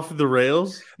we're off the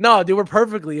rails? No, dude, we're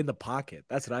perftly in the pocket.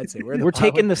 That's what I'd say. We're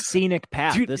taking the scenic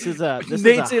path. Dude, this is a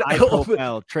Nate's high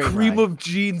profile train cream ride. of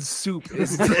jeans soup.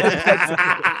 Is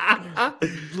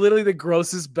literally the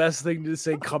grossest, best thing to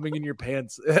say coming in your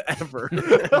pants ever.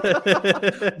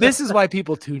 This is why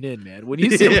people tune in, man. When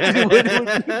you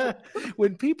say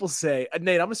when people say,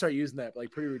 Nate, I'm gonna start using that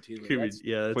like pretty routinely. That's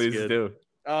Please good. do.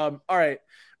 All right.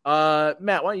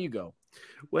 Matt, why don't you go?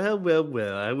 Well.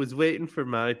 I was waiting for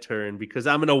my turn because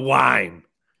I'm gonna whine.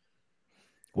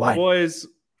 Why? Boys,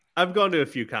 I've gone to a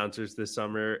few concerts this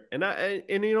summer, and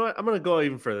you know what? I'm gonna go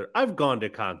even further. I've gone to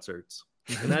concerts,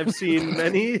 and I've seen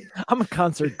many. I'm a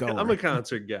concert goer. I'm a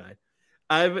concert guy.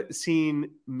 I've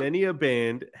seen many a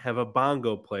band have a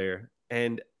bongo player,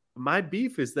 and my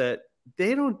beef is that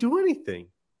they don't do anything.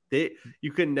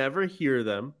 You can never hear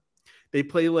them. They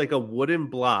play like a wooden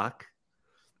block,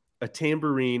 a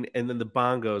tambourine, and then the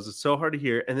bongos. It's so hard to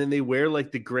hear. And then they wear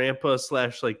like the grandpa /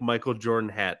 like Michael Jordan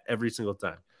hat every single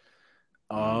time.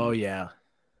 Oh yeah.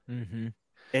 Mm-hmm.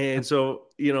 And so,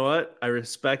 you know what? I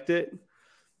respect it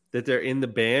that they're in the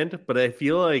band, but I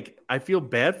feel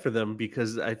bad for them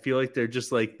because I feel like they're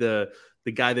just like the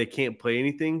guy that can't play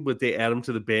anything, but they add him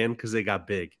to the band because they got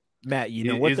big. Matt, you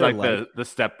know what he's they're like the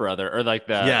stepbrother or like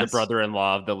the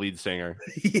brother-in-law of the lead singer.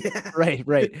 Yeah.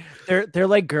 Right. They're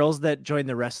like girls that join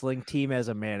the wrestling team as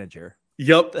a manager.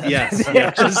 Yep. Yes.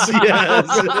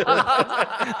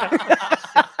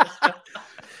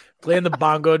 Playing the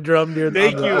bongo drum near.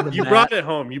 Thank you. You brought it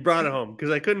home. Because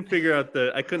I couldn't figure out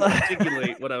I couldn't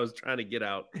articulate what I was trying to get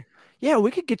out. Yeah, we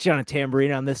could get you on a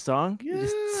tambourine on this song. Yeah. You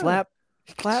just slap,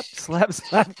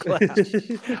 slap, clap.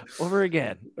 Over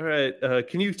again. All right.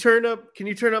 Can you turn up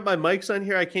my mics on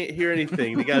here? I can't hear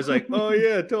anything. The guy's like, oh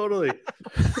yeah, totally.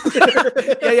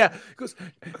 Yeah. Goes,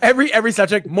 every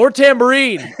subject, more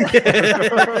tambourine.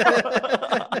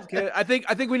 Okay, I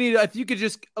think we need. If you could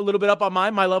just a little bit up on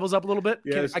mine, my level's up a little bit.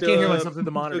 Yeah, I can't hear myself through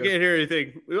the monitor. I can't hear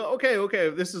anything. Okay.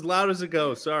 This is as loud as it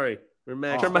goes. Sorry. We're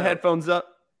maxed Turn my out. headphones up.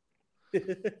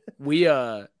 We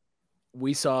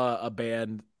saw a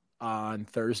band on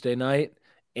Thursday night,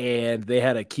 and they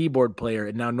had a keyboard player.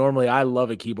 And now normally I love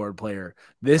a keyboard player.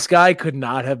 This guy could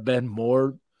not have been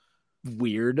more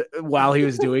weird while he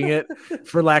was doing it,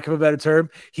 for lack of a better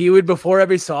term. He would, before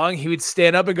every song, he would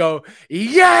stand up and go,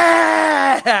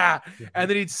 yeah, and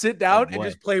then he'd sit down and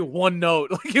just play one note.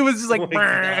 Like it was just like,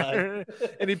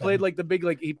 and he played like the big,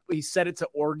 like he set it to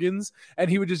organs,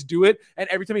 and he would just do it. And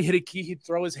every time he hit a key, he'd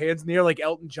throw his hands in the air like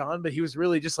Elton John, but he was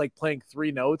really just like playing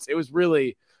three notes. It was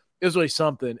really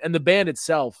something. And the band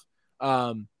itself,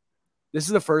 this is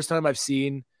the first time I've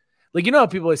seen, like, you know how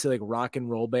people always say like rock and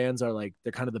roll bands are like,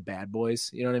 they're kind of the bad boys.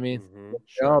 You know what I mean? Mm-hmm.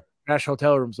 Sure. Crash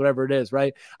hotel rooms, whatever it is,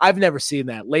 right? I've never seen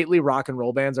that. Lately, rock and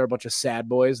roll bands are a bunch of sad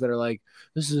boys that are like,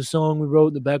 this is a song we wrote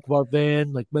in the back of our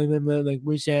van. Like, blah, blah, blah, like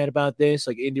we're sad about this,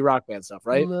 like indie rock band stuff,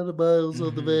 right? Of the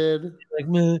bed. Like,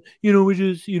 man, we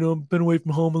just, been away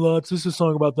from home a lot. So this is a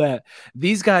song about that.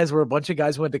 These guys were a bunch of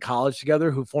guys who went to college together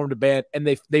who formed a band, and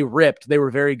they ripped. They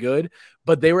were very good,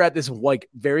 but they were at this like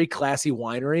very classy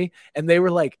winery, and they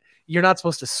were like, you're not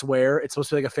supposed to swear. It's supposed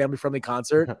to be like a family-friendly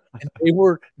concert. And they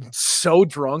were so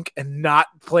drunk and not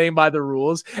playing by the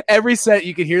rules. Every set,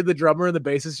 you could hear the drummer and the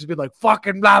bassist just be like,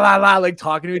 fucking blah, blah, blah, like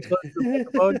talking to each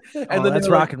other. And then that's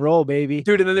rock and roll, baby.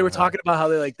 Dude, and then they were talking about how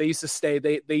they used to stay,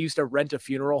 they used to rent a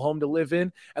funeral home to live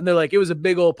in. And they're like, it was a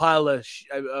big old pile of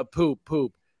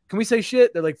poop. can we say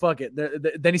shit? They're like, fuck it.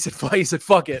 Then he said,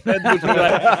 fuck it. And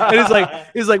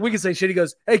he's like, we can say shit. He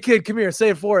goes, hey kid, come here, say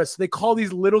it for us. So they call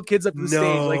these little kids up to the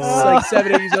stage, like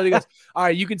 7, 8 years old. He goes, all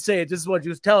right, you can say it. This is what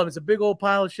you just tell him. It's a big old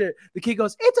pile of shit. The kid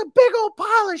goes, it's a big old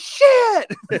pile of shit.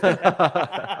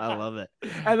 I love it.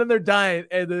 And then they're dying.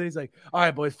 And then he's like, all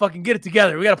right, boys, fucking get it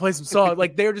together. We got to play some songs.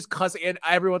 Like they're just cussing. And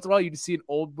every once in a while, you just see an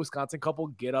old Wisconsin couple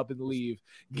get up and leave,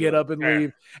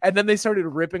 leave. And then they started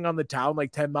ripping on the town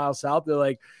like 10 miles south. They're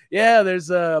like, yeah, there's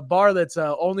a bar that's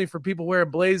only for people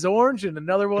wearing blaze orange and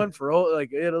another one for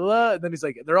like, and then he's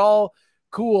like, they're all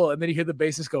cool. And then you hear the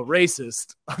bassist go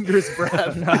racist under his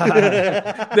breath.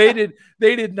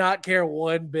 They did not care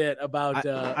one bit about.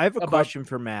 I have a question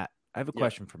for Matt.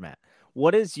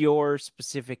 What is your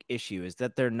specific issue? Is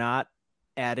that they're not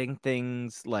adding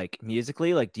things like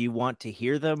musically? Like, do you want to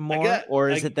hear them more, or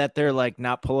is it that they're like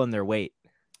not pulling their weight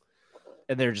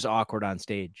and they're just awkward on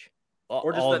stage,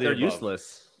 or just that they're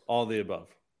useless? All the above.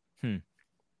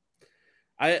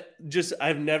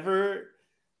 I've never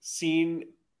seen,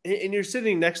 and you're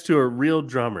sitting next to a real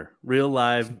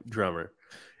live drummer,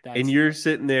 and you're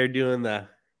sitting there doing the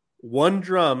one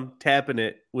drum, tapping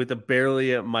it with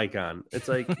barely a mic on. It's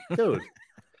like, dude,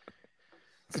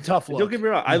 it's a tough look. Don't get me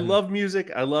wrong. I love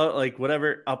music. I love like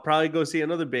whatever. I'll probably go see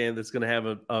another band that's going to have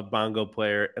a bongo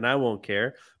player, and I won't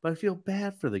care. But I feel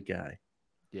bad for the guy.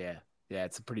 Yeah,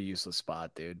 it's a pretty useless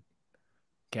spot, dude.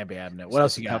 Can't be having it. What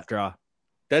else you got? Tough draw.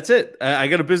 That's it. I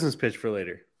got a business pitch for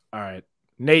later. All right,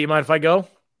 Nate, you mind if I go?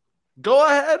 Go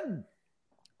ahead,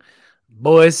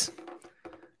 boys.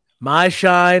 My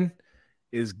shine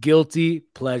is guilty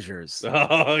pleasures.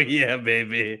 Oh yeah,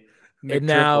 baby. And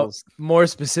now, more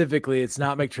specifically, it's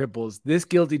not McTriples. This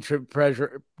guilty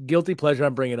pleasure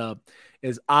I'm bringing up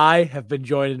is I have been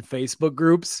joining Facebook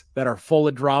groups that are full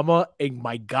of drama, and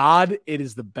my God, it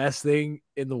is the best thing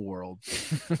in the world.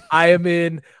 I am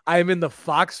in the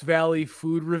Fox Valley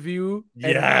food review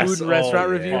and food restaurant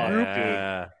review group.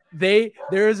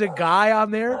 There is a guy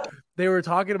on there. They were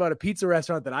talking about a pizza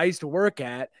restaurant that I used to work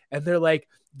at, and they're like,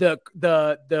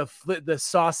 the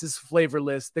sauce is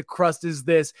flavorless, the crust is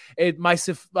this,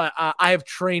 I have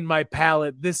trained my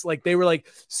palate, this, like, they were like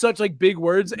such like big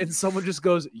words, and someone just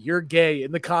goes, you're gay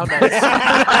in the comments.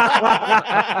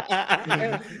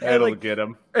 That'll like, get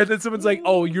him. And then someone's like,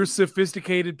 oh, your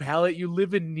sophisticated palate, you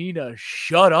live in Nina,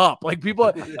 shut up. Like,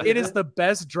 people, it is the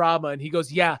best drama. And he goes,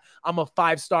 yeah, I'm a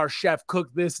 5-star chef,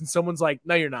 cook this. And someone's like,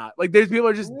 no, you're not. Like, there's people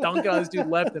are just dunking on this dude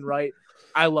left and right.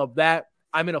 I love that.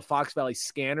 I'm in a Fox Valley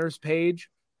scanners page.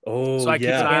 Oh, so I keep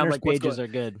an eye on, like, pages are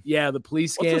good. Yeah, the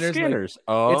police scanners. Scanners?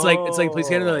 Like, it's like police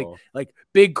scanners. Like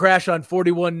big crash on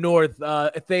 41 North.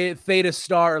 Theta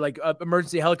Star, like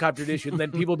emergency helicopter issue. And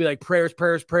then people will be like prayers.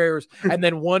 And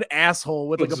then one asshole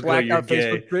with like a blacked out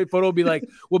Facebook photo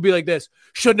will be like this.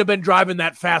 Shouldn't have been driving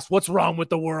that fast. What's wrong with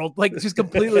the world? Like, just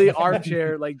completely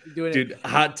armchair, like doing Dude, it.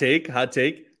 Hot take.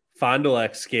 Fond du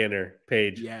Lac scanner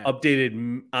page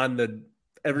updated on the.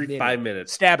 Every 5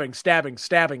 minutes. Stabbing. It's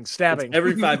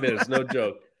every 5 minutes, no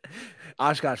joke.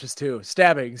 Oshkosh is too.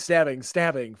 Stabbing,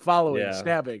 following,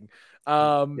 stabbing.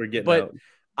 We're getting out.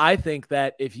 I think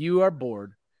that if you are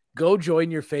bored, go join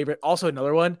your favorite. Also,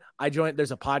 another one,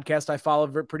 there's a podcast I follow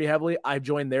pretty heavily. I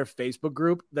joined their Facebook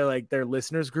group. They're like their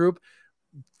listeners group.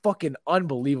 Fucking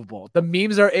unbelievable. The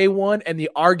memes are A1, and the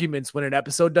arguments when an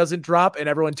episode doesn't drop and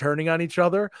everyone turning on each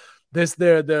other.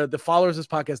 The followers of this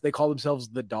podcast, they call themselves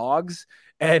the dogs,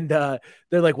 and they're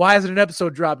like, why hasn't an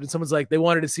episode dropped? And someone's like, they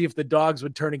wanted to see if the dogs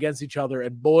would turn against each other,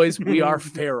 and boys, we are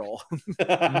feral.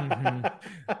 That's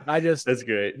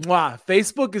great.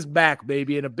 Facebook is back,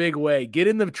 baby, in a big way. Get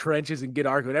in the trenches and get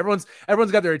arguing. Everyone's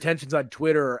got their attentions on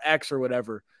Twitter or X or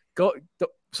whatever.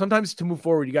 Sometimes to move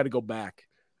forward, you got to go back.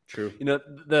 True. You know,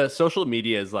 the social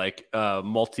media is like a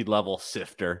multi-level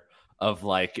sifter of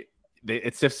like,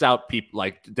 it sifts out people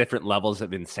like different levels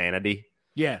of insanity.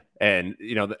 Yeah. And,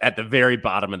 you know, at the very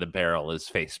bottom of the barrel is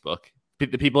Facebook.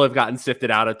 The people have gotten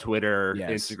sifted out of Twitter,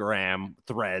 Instagram,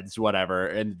 Threads, whatever.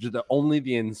 And only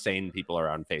the insane people are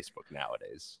on Facebook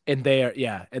nowadays. And they are,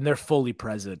 and they're fully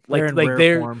present.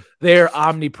 They're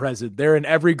omnipresent. They're in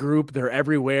every group. They're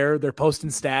everywhere. They're posting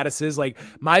statuses. Like,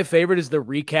 my favorite is the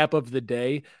recap of the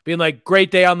day, being like, great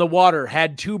day on the water,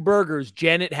 had 2 burgers.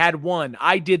 Janet had 1.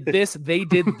 I did this. They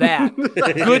did that.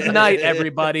 Good night,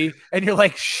 everybody. And you're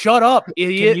like, shut up,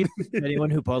 idiot.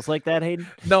 Anyone who posts like that, Hayden?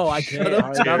 No, I can't.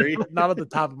 Not at the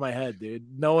top of my head, dude.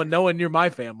 No one near my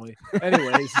family.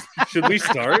 Anyways, should we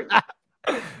start?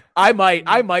 I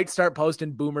might start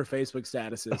posting boomer Facebook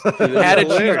statuses. Had a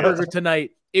cheeseburger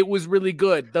tonight. It was really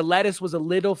good. The lettuce was a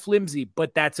little flimsy,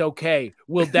 but that's okay.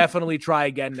 We'll definitely try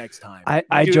again next time.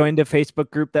 I joined a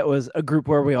Facebook group that was a group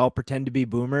where we all pretend to be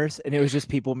boomers, and it was just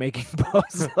people making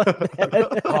posts like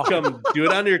that. Come do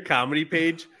it on your comedy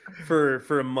page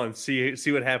for a month.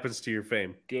 See what happens to your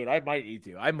fame. Dude, I might need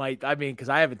to. I mean, because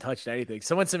I haven't touched anything.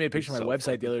 Someone sent me a picture of my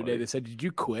website the other day. They said, "Did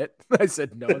you quit?" I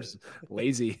said, "No, I'm just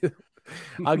lazy."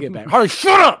 I'll get back. Harley,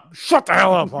 shut up! Shut the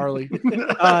hell up, Harley.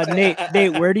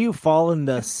 Nate, where do you fall in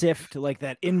the sift, like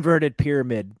that inverted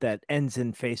pyramid that ends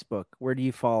in Facebook? Where do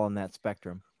you fall on that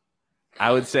spectrum?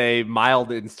 I would say mild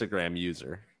Instagram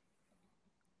user.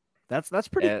 That's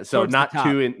pretty. So not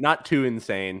too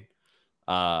insane,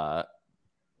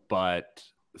 but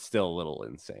still a little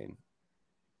insane.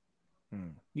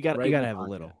 You got to have a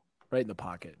little. Right in the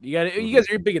pocket. You guys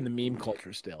are big in the meme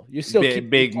culture still. You're still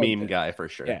big meme guy for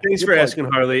sure. Yeah. Thanks for asking,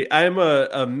 Harley. I'm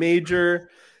a major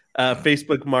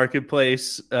Facebook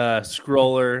Marketplace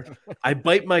scroller. I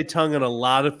bite my tongue on a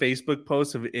lot of Facebook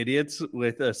posts of idiots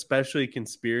with especially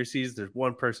conspiracies. There's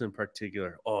one person in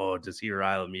particular. Oh, does he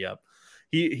rile me up?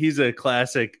 He's a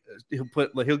classic.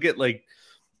 He'll get like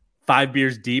 5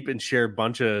 beers deep and share a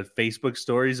bunch of Facebook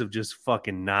stories of just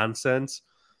fucking nonsense.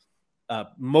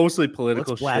 Mostly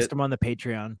political. Let's blast shit. them on the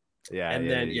Patreon.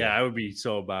 I would be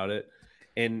so about it.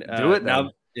 And do it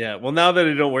now. Yeah, well, now that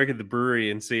I don't work at the brewery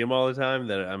and see him all the time,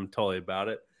 that I'm totally about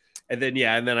it. And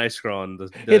then I scroll on the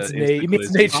it's Nate.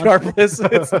 It's Nate Sharpless.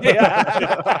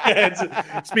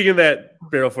 Speaking of that,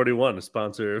 Barrel 41, a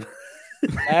sponsor.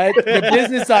 The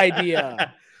business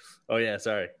idea. Oh yeah,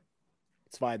 sorry.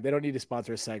 It's fine. They don't need to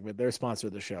sponsor a segment. They're a sponsor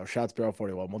of the show. Shots Barrel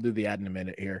 41. We'll do the ad in a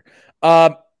minute here.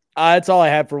 That's all I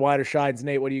have for Wine or Shines.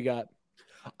 Nate, what do you got?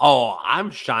 Oh,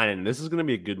 I'm shining. This is going to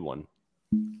be a good one.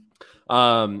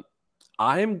 I'm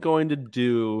going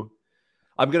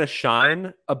to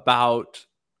shine about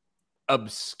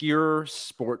obscure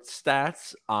sports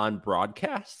stats on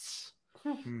broadcasts.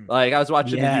 Like I was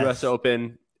watching the US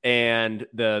Open and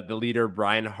the leader,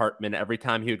 Brian Hartman, every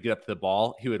time he would get up to the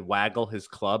ball, he would waggle his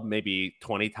club maybe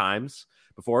 20 times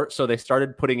before. So they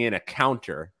started putting in a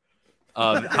counter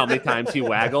of how many times he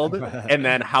waggled and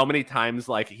then how many times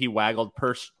like he waggled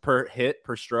per hit,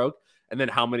 per stroke, and then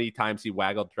how many times he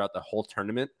waggled throughout the whole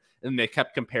tournament. And they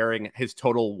kept comparing his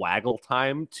total waggle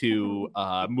time to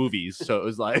movies. So it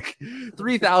was like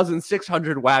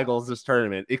 3,600 waggles this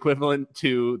tournament, equivalent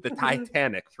to the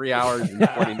Titanic, 3 hours and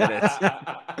 20 minutes.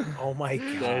 Oh my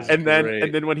God. And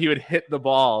then when he would hit the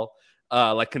ball,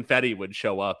 like confetti would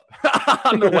show up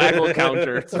on the waggle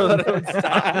counter so that it would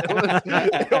stop.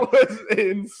 It was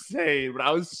insane, but I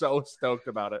was so stoked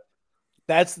about it.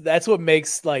 That's what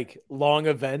makes like long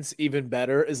events even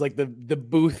better is like the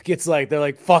booth gets like, they're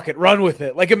like, fuck it, run with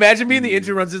it. Like imagine being the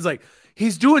injury runs, it's like,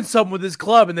 he's doing something with his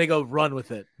club and they go, run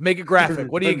with it. Make a graphic.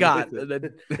 What do you got? And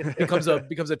then it becomes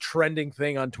a trending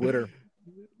thing on Twitter.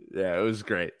 Yeah, it was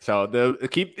great. So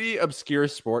keep the obscure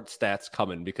sports stats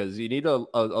coming because you need a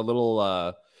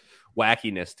little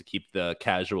wackiness to keep the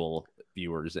casual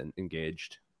viewers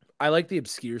engaged. I like the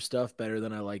obscure stuff better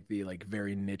than I like the like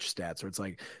very niche stats where it's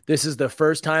like, this is the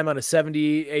first time on a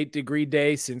 78-degree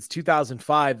day since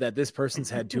 2005 that this person's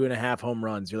had 2.5 home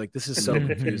runs. You're like, this is so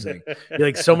confusing. You're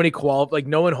like so many like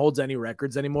no one holds any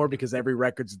records anymore because every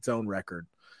record's its own record.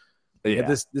 Yeah.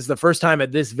 This is the first time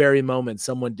at this very moment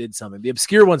someone did something. The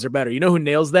obscure ones are better. You know who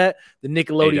nails that? The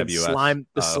Nickelodeon AWS.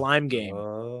 slime game.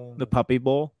 The Puppy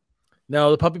Bowl.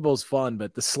 No, the Puppy Bowl is fun,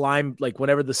 but the slime, like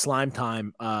whenever the slime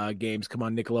time games come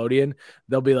on Nickelodeon,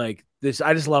 they'll be like this.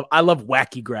 I love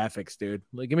wacky graphics, dude.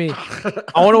 Like,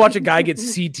 I want to watch a guy get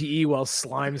CTE while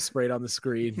slime sprayed on the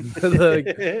screen. Like,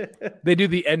 they do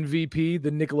the MVP,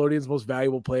 the Nickelodeon's most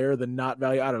valuable player, the not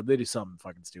value. I don't know. They do something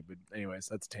fucking stupid. Anyways,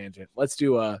 that's a tangent. Let's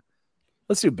do a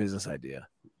business idea.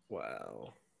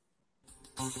 Wow.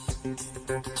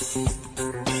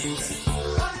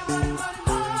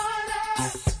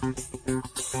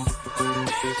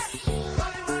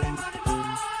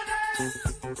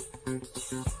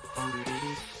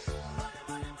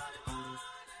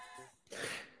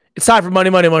 It's time for Money,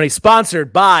 Money, Money,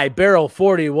 sponsored by Barrel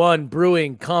 41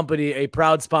 Brewing Company, a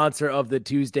proud sponsor of the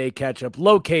Tuesday Catch-Up.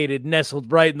 Located,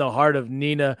 nestled right in the heart of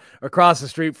Neenah, across the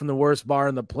street from the worst bar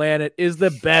on the planet, is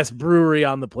the best brewery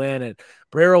on the planet.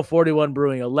 Barrel 41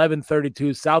 Brewing,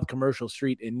 1132 South Commercial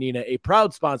Street in Neenah, a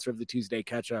proud sponsor of the Tuesday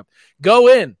Catch-Up. Go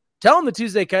in, tell them the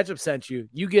Tuesday Catch-Up sent you.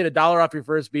 You get $1 off your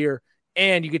first beer,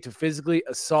 and you get to physically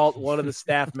assault one of the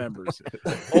staff members.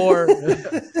 Or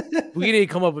we need to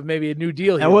come up with maybe a new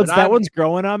deal here. That one's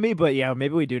growing on me, but yeah,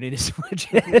 maybe we do need to switch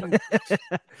it.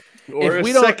 Or if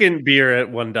a second beer at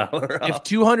 $1. If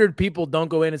 200 people don't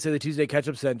go in and say the Tuesday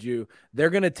Ketchup sent you, they're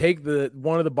gonna take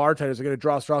one of the bartenders. They're gonna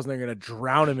draw straws and they're gonna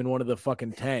drown him in one of the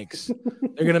fucking tanks.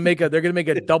 They're gonna make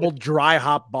a double dry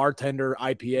hop bartender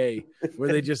IPA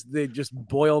where they just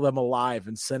boil them alive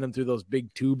and send them through those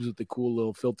big tubes with the cool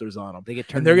little filters on them. They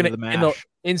get and turned into the mash.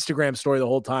 Instagram story the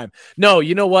whole time. No,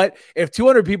 you know what? If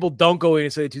 200 people don't go in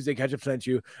and say the Tuesday Ketchup sent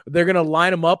you, they're gonna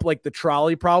line them up like the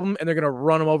trolley problem, and they're gonna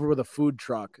run them over with a food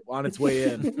truck on its way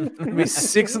in. Maybe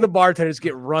 6 of the bartenders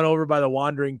get run over by the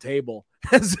wandering table,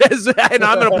 and I'm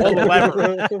gonna pull the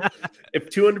lever. If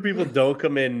 200 people don't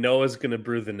come in, Noah's gonna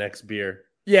brew the next beer.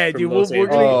 Yeah, dude. We're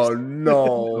gonna, Oh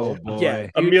no! yeah,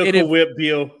 a dude, Miracle Whip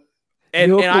beer.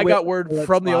 And Miracle I got Whip, word let's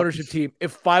from the swap. ownership team.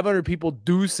 If 500 people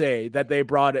do say that they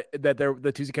brought it, that they're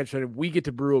the Tuesday Ketchup, we get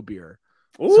to brew a beer.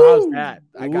 Ooh. So how's that?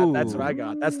 That's what I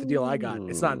got. That's the deal I got.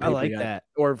 It's not in I paper like yet that.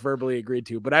 or verbally agreed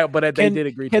to, but they did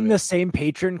agree to Can the it. same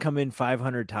patron come in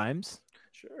 500 times?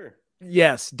 Sure.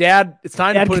 Yes, Dad. It's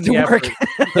time Dad, to put in get the to work.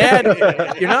 effort.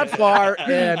 Dad, you're not far,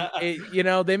 and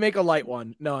they make a light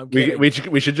one. No, I'm kidding.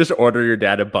 We should just order your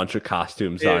dad a bunch of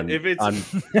costumes on Amazon.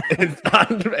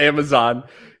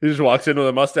 He just walks in with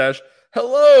a mustache.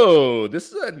 Hello,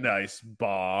 this is a nice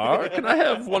bar. Can I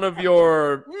have one of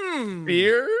your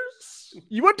beers?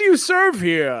 What do you serve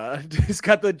here? He's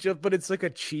got but it's like a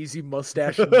cheesy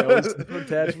mustache and nose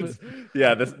attachment.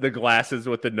 Yeah, the glasses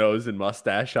with the nose and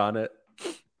mustache on it.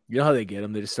 You know how they get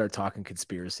them? They just start talking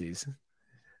conspiracies.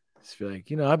 Just feel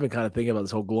like, I've been kind of thinking about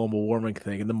this whole global warming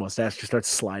thing, and the mustache just starts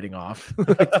sliding off.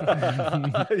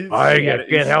 I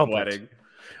can't help it.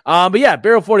 But yeah,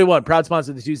 Barrel 41, proud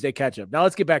sponsor of the Tuesday Ketchup. Now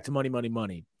let's get back to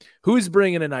money. Who's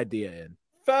bringing an idea in?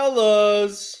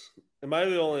 Fellas, am I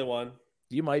the only one?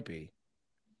 You might be.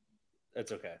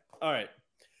 That's okay. All right.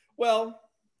 Well,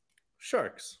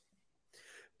 sharks.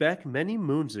 Back many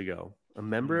moons ago, a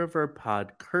member of our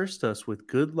pod cursed us with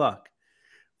good luck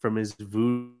from his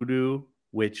voodoo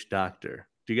witch doctor.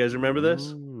 Do you guys remember this?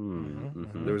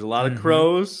 Mm-hmm. There was a lot of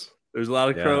crows.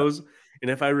 Crows.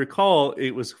 And if I recall,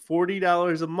 it was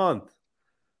 $40 a month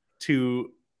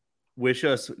to wish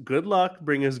us good luck,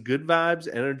 bring us good vibes,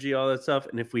 energy, all that stuff.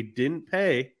 And if we didn't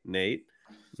pay, Nate,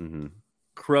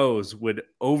 crows would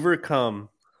overcome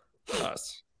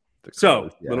us.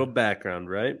 Little background,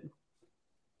 right?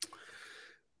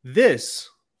 This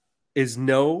is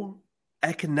no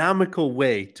economical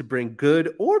way to bring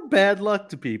good or bad luck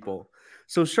to people.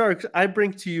 So, Sharks, I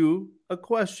bring to you a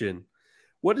question.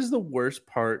 What is the worst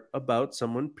part about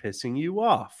someone pissing you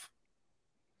off?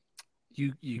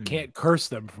 You can't curse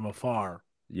them from afar.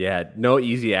 Yeah, no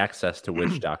easy access to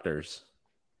witch doctors.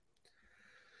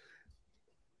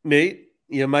 Nate,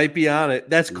 you might be on it.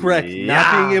 That's correct. Yeah.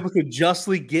 Not being able to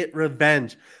justly get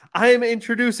revenge. I am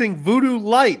introducing VooDoo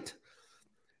Light.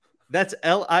 That's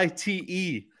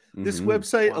LITE. This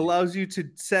website allows you to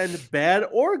send bad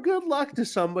or good luck to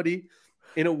somebody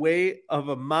in a way of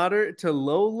a moderate to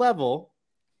low level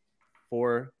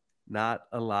for not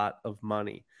a lot of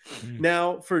money.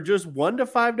 Now, for just $1 to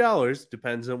 $5,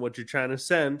 depends on what you're trying to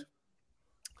send,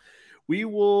 we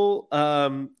will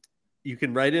you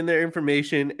can write in their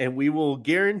information and we will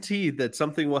guarantee that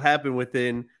something will happen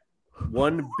within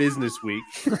 1 business week.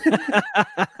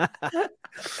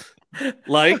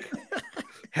 Like,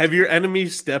 have your enemy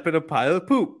step in a pile of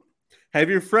poop. Have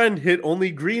your friend hit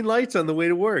only green lights on the way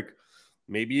to work.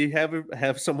 Maybe you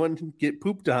have someone get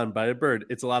pooped on by a bird.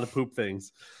 It's a lot of poop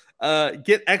things.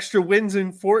 Get extra wins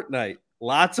in Fortnite.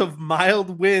 Lots of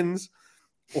mild wins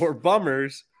or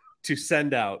bummers to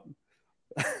send out.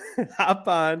 Hop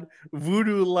on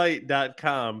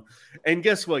VooDooLight.com. And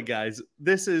guess what, guys?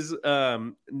 This is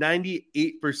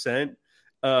 98%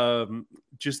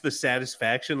 just the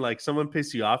satisfaction. Like, someone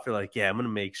pisses you off, you're like, yeah, I'm going to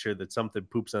make sure that something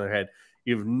poops on their head.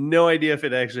 You have no idea if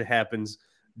it actually happens.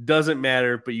 Doesn't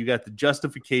matter, but you got the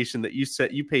justification that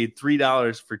you paid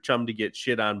 $3 for Chum to get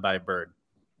shit on by a bird.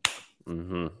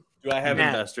 Mm-hmm. Do I have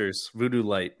investors? VooDoo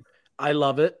Light. I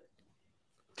love it.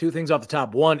 2 things off the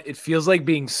top. 1, it feels like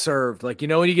being served. Like,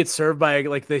 when you get served by,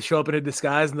 like, they show up in a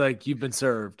disguise and like, you've been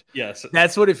served. Yes.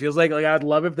 That's what it feels like. Like, I'd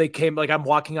love if they came, like, I'm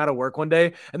walking out of work one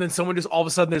day and then someone just all of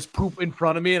a sudden there's poop in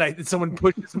front of me and someone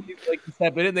pushes me, like, to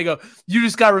step in it and they go, you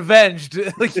just got revenged.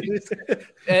 Like,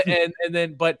 and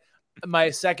then, but my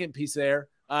second piece there,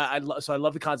 I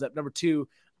love the concept. Number 2,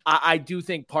 I do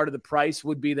think part of the price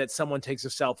would be that someone takes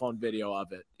a cell phone video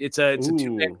of it. It's a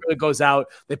 2-man that goes out.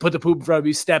 They put the poop in front of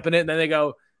you, step in it, and then they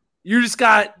go, "You just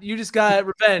got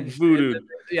revenge, voodooed."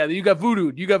 Yeah, you got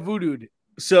voodooed. You got voodooed.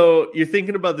 So you're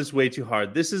thinking about this way too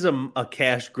hard. This is a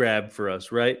cash grab for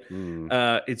us, right?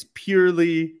 It's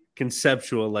purely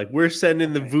conceptual. Like, we're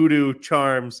sending the voodoo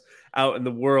charms out in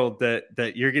the world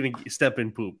that you're gonna step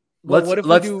in poop. Well,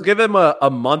 Let's give him a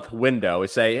month window. We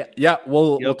say, yeah,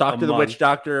 we'll talk to the witch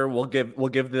doctor.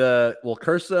 We'll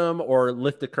curse them or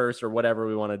lift a curse or whatever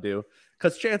we want to do.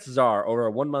 Because chances are, over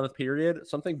a 1 month period,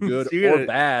 something good or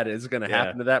bad is going to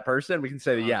happen to that person. We can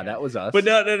say, that was us. But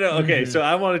no. Okay, so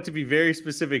I want it to be very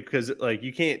specific because, like,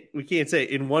 we can't say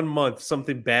in 1 month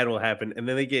something bad will happen, and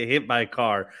then they get hit by a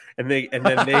car, and then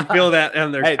they feel that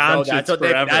on their conscience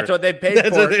forever. That's what they paid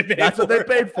for. That's what they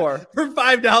paid for. For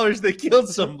 $5, they killed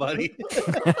somebody.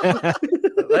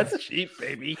 That's cheap,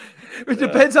 baby. It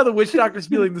depends how the witch doctor's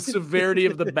feeling the severity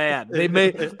of the bad. They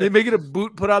may get a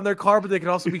boot put on their car, but they can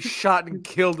also be shot and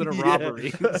killed in a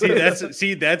robbery.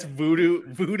 See, that's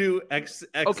VooDoo XL.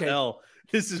 Okay.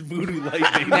 This is VooDoo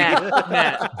Light, baby.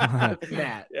 Matt.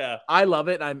 Yeah. I love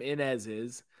it. I'm in as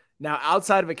is. Now,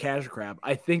 outside of a cash grab,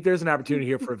 I think there's an opportunity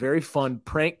here for a very fun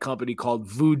prank company called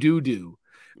VooDoo DooDoo,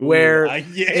 where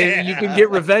you can get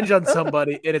revenge on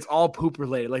somebody and it's all poop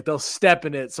related. Like they'll step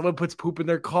in it. Someone puts poop in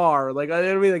their car. Like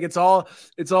I mean, like it's all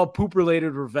poop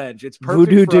related revenge. It's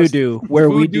perfect. VooDoo DooDoo, where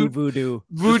we do voodoo.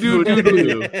 VooDoo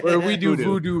DooDoo, where we do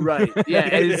voodoo right. Yeah,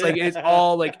 and it's like it's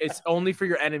all like it's only for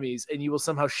your enemies, and you will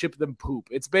somehow ship them poop.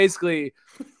 It's basically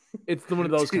one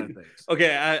of those kind of things.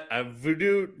 Okay,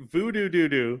 VooDoo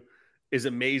DooDoo is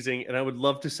amazing, and I would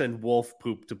love to send wolf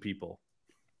poop to people.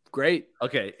 Great.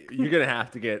 Okay, you're gonna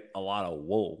have to get a lot of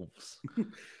wolves.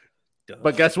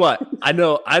 But guess what? I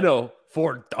know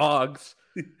 4 dogs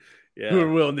who are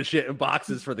willing to shit in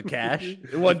boxes for the cash.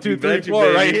 1, 2, 3,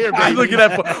 4, right here. I'm looking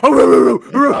at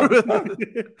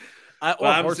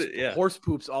horse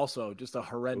poops also just a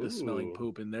horrendous smelling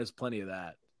poop, and there's plenty of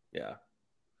that. Yeah.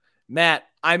 Matt,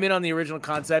 I'm in on the original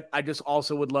concept. I just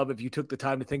also would love if you took the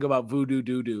time to think about VooDoo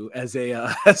DooDoo as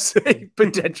a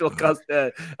potential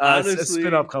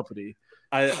spin-off company.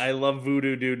 I love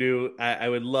VooDoo DooDoo. I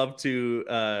would love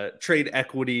to trade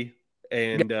equity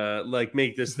and like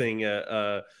make this thing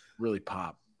really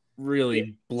pop,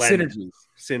 really blend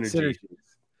synergies.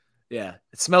 Yeah,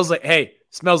 it smells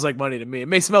like money to me. It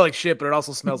may smell like shit, but it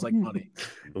also smells like money.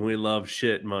 And we love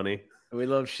shit money. We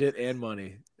love shit and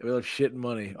money. We love shit and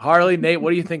money. Harley, Nate, what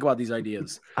do you think about these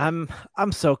ideas? I'm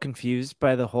so confused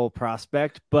by the whole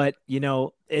prospect, but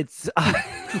it's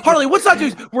Harley. What's not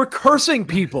to? We're cursing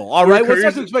people. All right. What's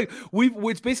not to expect?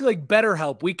 It's basically like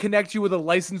BetterHelp. We connect you with a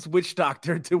licensed witch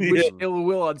doctor to wish ill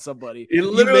will on somebody.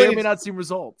 You may or may not see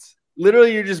results.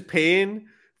 Literally, you're just paying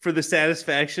for the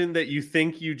satisfaction that you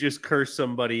think you just curse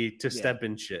somebody to step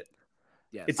in shit.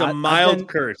 Yes. It's a mild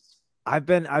curse. I've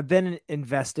been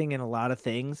investing in a lot of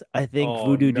things. I think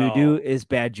VooDoo DooDoo is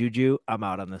bad juju. I'm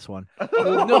out on this one.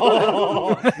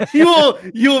 No.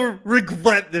 You'll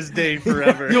regret this day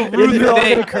forever. You'll ruin the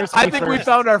day. I think we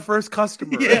found our first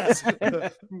customer. Yes.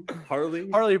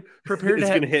 Harley, prepare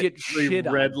to get shit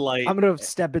red on. light. I'm gonna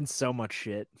step in so much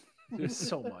shit. There's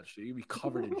so much. You'll be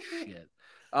covered in shit.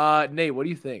 Nate, what do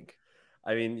you think?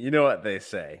 I mean, you know what they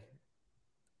say.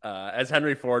 As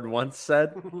Henry Ford once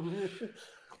said,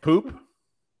 poop,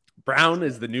 brown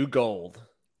is the new gold.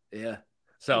 Yeah.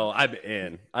 So I'm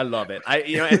in. I love it.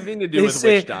 Anything to do with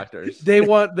witch doctors. They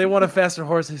want a faster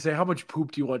horse. They say, how much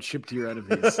poop do you want shipped to your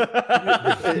enemies?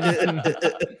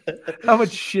 How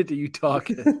much shit are you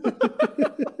talking?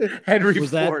 Henry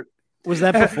Ford. Was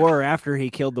that before or after he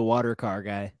killed the water car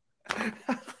guy?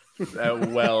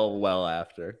 Well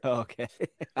after. Oh, okay.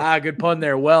 Good pun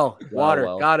there. Water.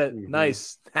 Well. Got it. Mm-hmm.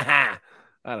 Nice.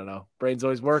 I don't know. Brain's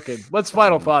always working. What's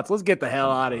final thoughts? Let's get the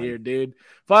hell out of here, dude.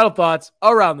 Final thoughts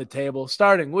around the table,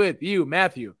 starting with you,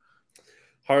 Matthew.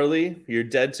 Harley, you're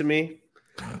dead to me.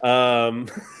 I've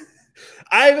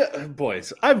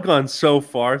gone so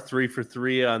far 3 for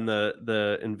 3 on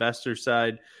the investor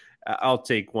side. I'll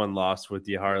take one loss with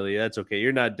you, Harley. That's okay.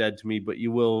 You're not dead to me, but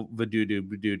you will VooDoo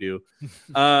DooDoo.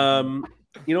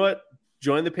 You know what?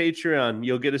 Join the Patreon.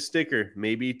 You'll get a sticker,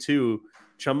 maybe 2.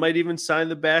 Chum might even sign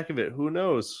the back of it. Who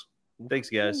knows? Thanks,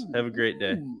 guys. Have a great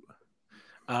day.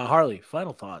 Harley,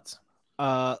 final thoughts.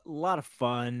 A lot of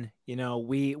fun.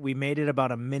 We made it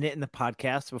about a minute in the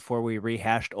podcast before we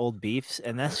rehashed old beefs,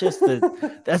 and that's just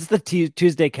the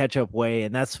Tuesday catch up way.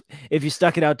 And that's if you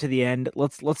stuck it out to the end.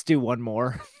 Let's do one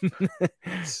more,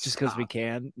 just because we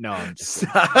can. No, I'm just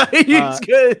He's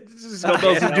good.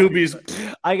 Dumbbells and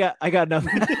doobies. I got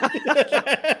nothing.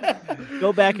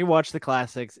 Go back and watch the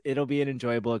classics. It'll be an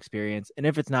enjoyable experience. And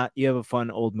if it's not, you have a fun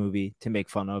old movie to make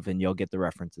fun of, and you'll get the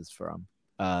references from.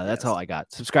 That's all I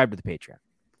got. Subscribe to the Patreon.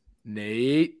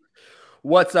 Nate.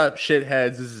 What's up,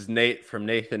 shitheads? This is Nate from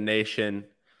Nathan Nation.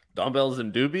 Dumbbells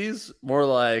and doobies? More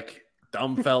like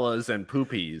dumb fellas and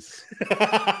poopies.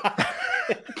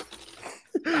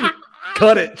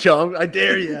 Cut it, chum. I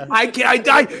dare you. I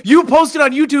can't. You post it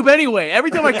on YouTube anyway. Every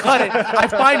time I cut it, I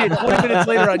find it 20 minutes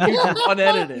later on YouTube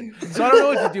unedited. So I don't know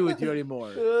what to do with you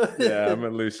anymore. Yeah, I'm a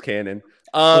loose cannon.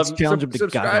 challenge him to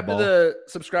subscribe to Gaga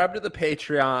subscribe to the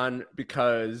Patreon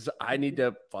because I need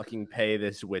to fucking pay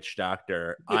this witch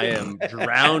doctor. I am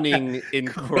drowning in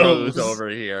crows over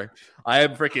here. I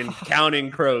am freaking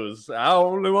counting crows. I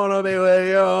only want to be with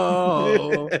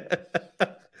you.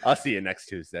 I'll see you next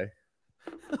Tuesday.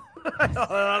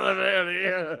 Oh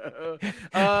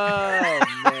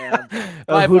man,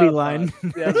 Hootie line.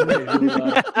 That's my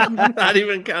Hootie line. Not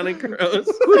even counting crows.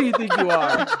 Who do you think you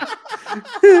are?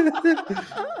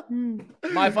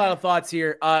 My final thoughts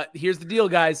here. Here's the deal,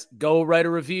 guys. Go write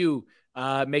a review.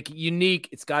 Make it unique.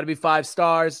 It's got to be 5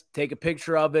 stars. Take a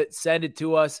picture of it. Send it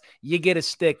to us. You get a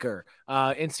sticker.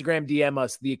 Instagram DM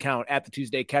us the account at the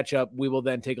Tuesday Catch Up. We will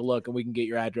then take a look and we can get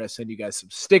your address. Send you guys some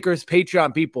stickers.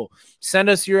 Patreon people, send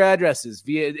us your addresses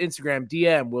via Instagram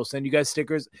DM. We'll send you guys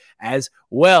stickers as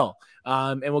well.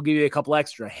 And we'll give you a couple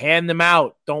extra. Hand them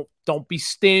out. Don't be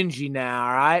stingy now.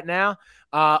 All right now.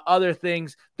 Other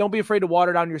things, don't be afraid to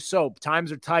water down your soap.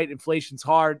 Times are tight. Inflation's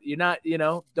hard. You're not, get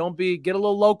a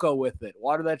little loco with it.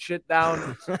 Water that shit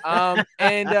down.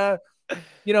 And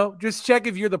just check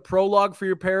if you're the prologue for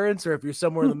your parents or if you're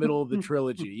somewhere in the middle of the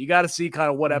trilogy. You got to see kind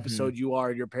of what episode you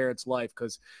are in your parents' life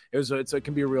because it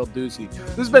can be a real doozy.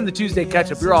 This has been the Tuesday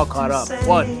Catch Up. You're all caught up.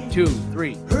 1, 2,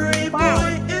 3. Hurry,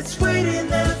 boy, it's waiting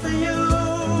there for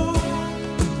you.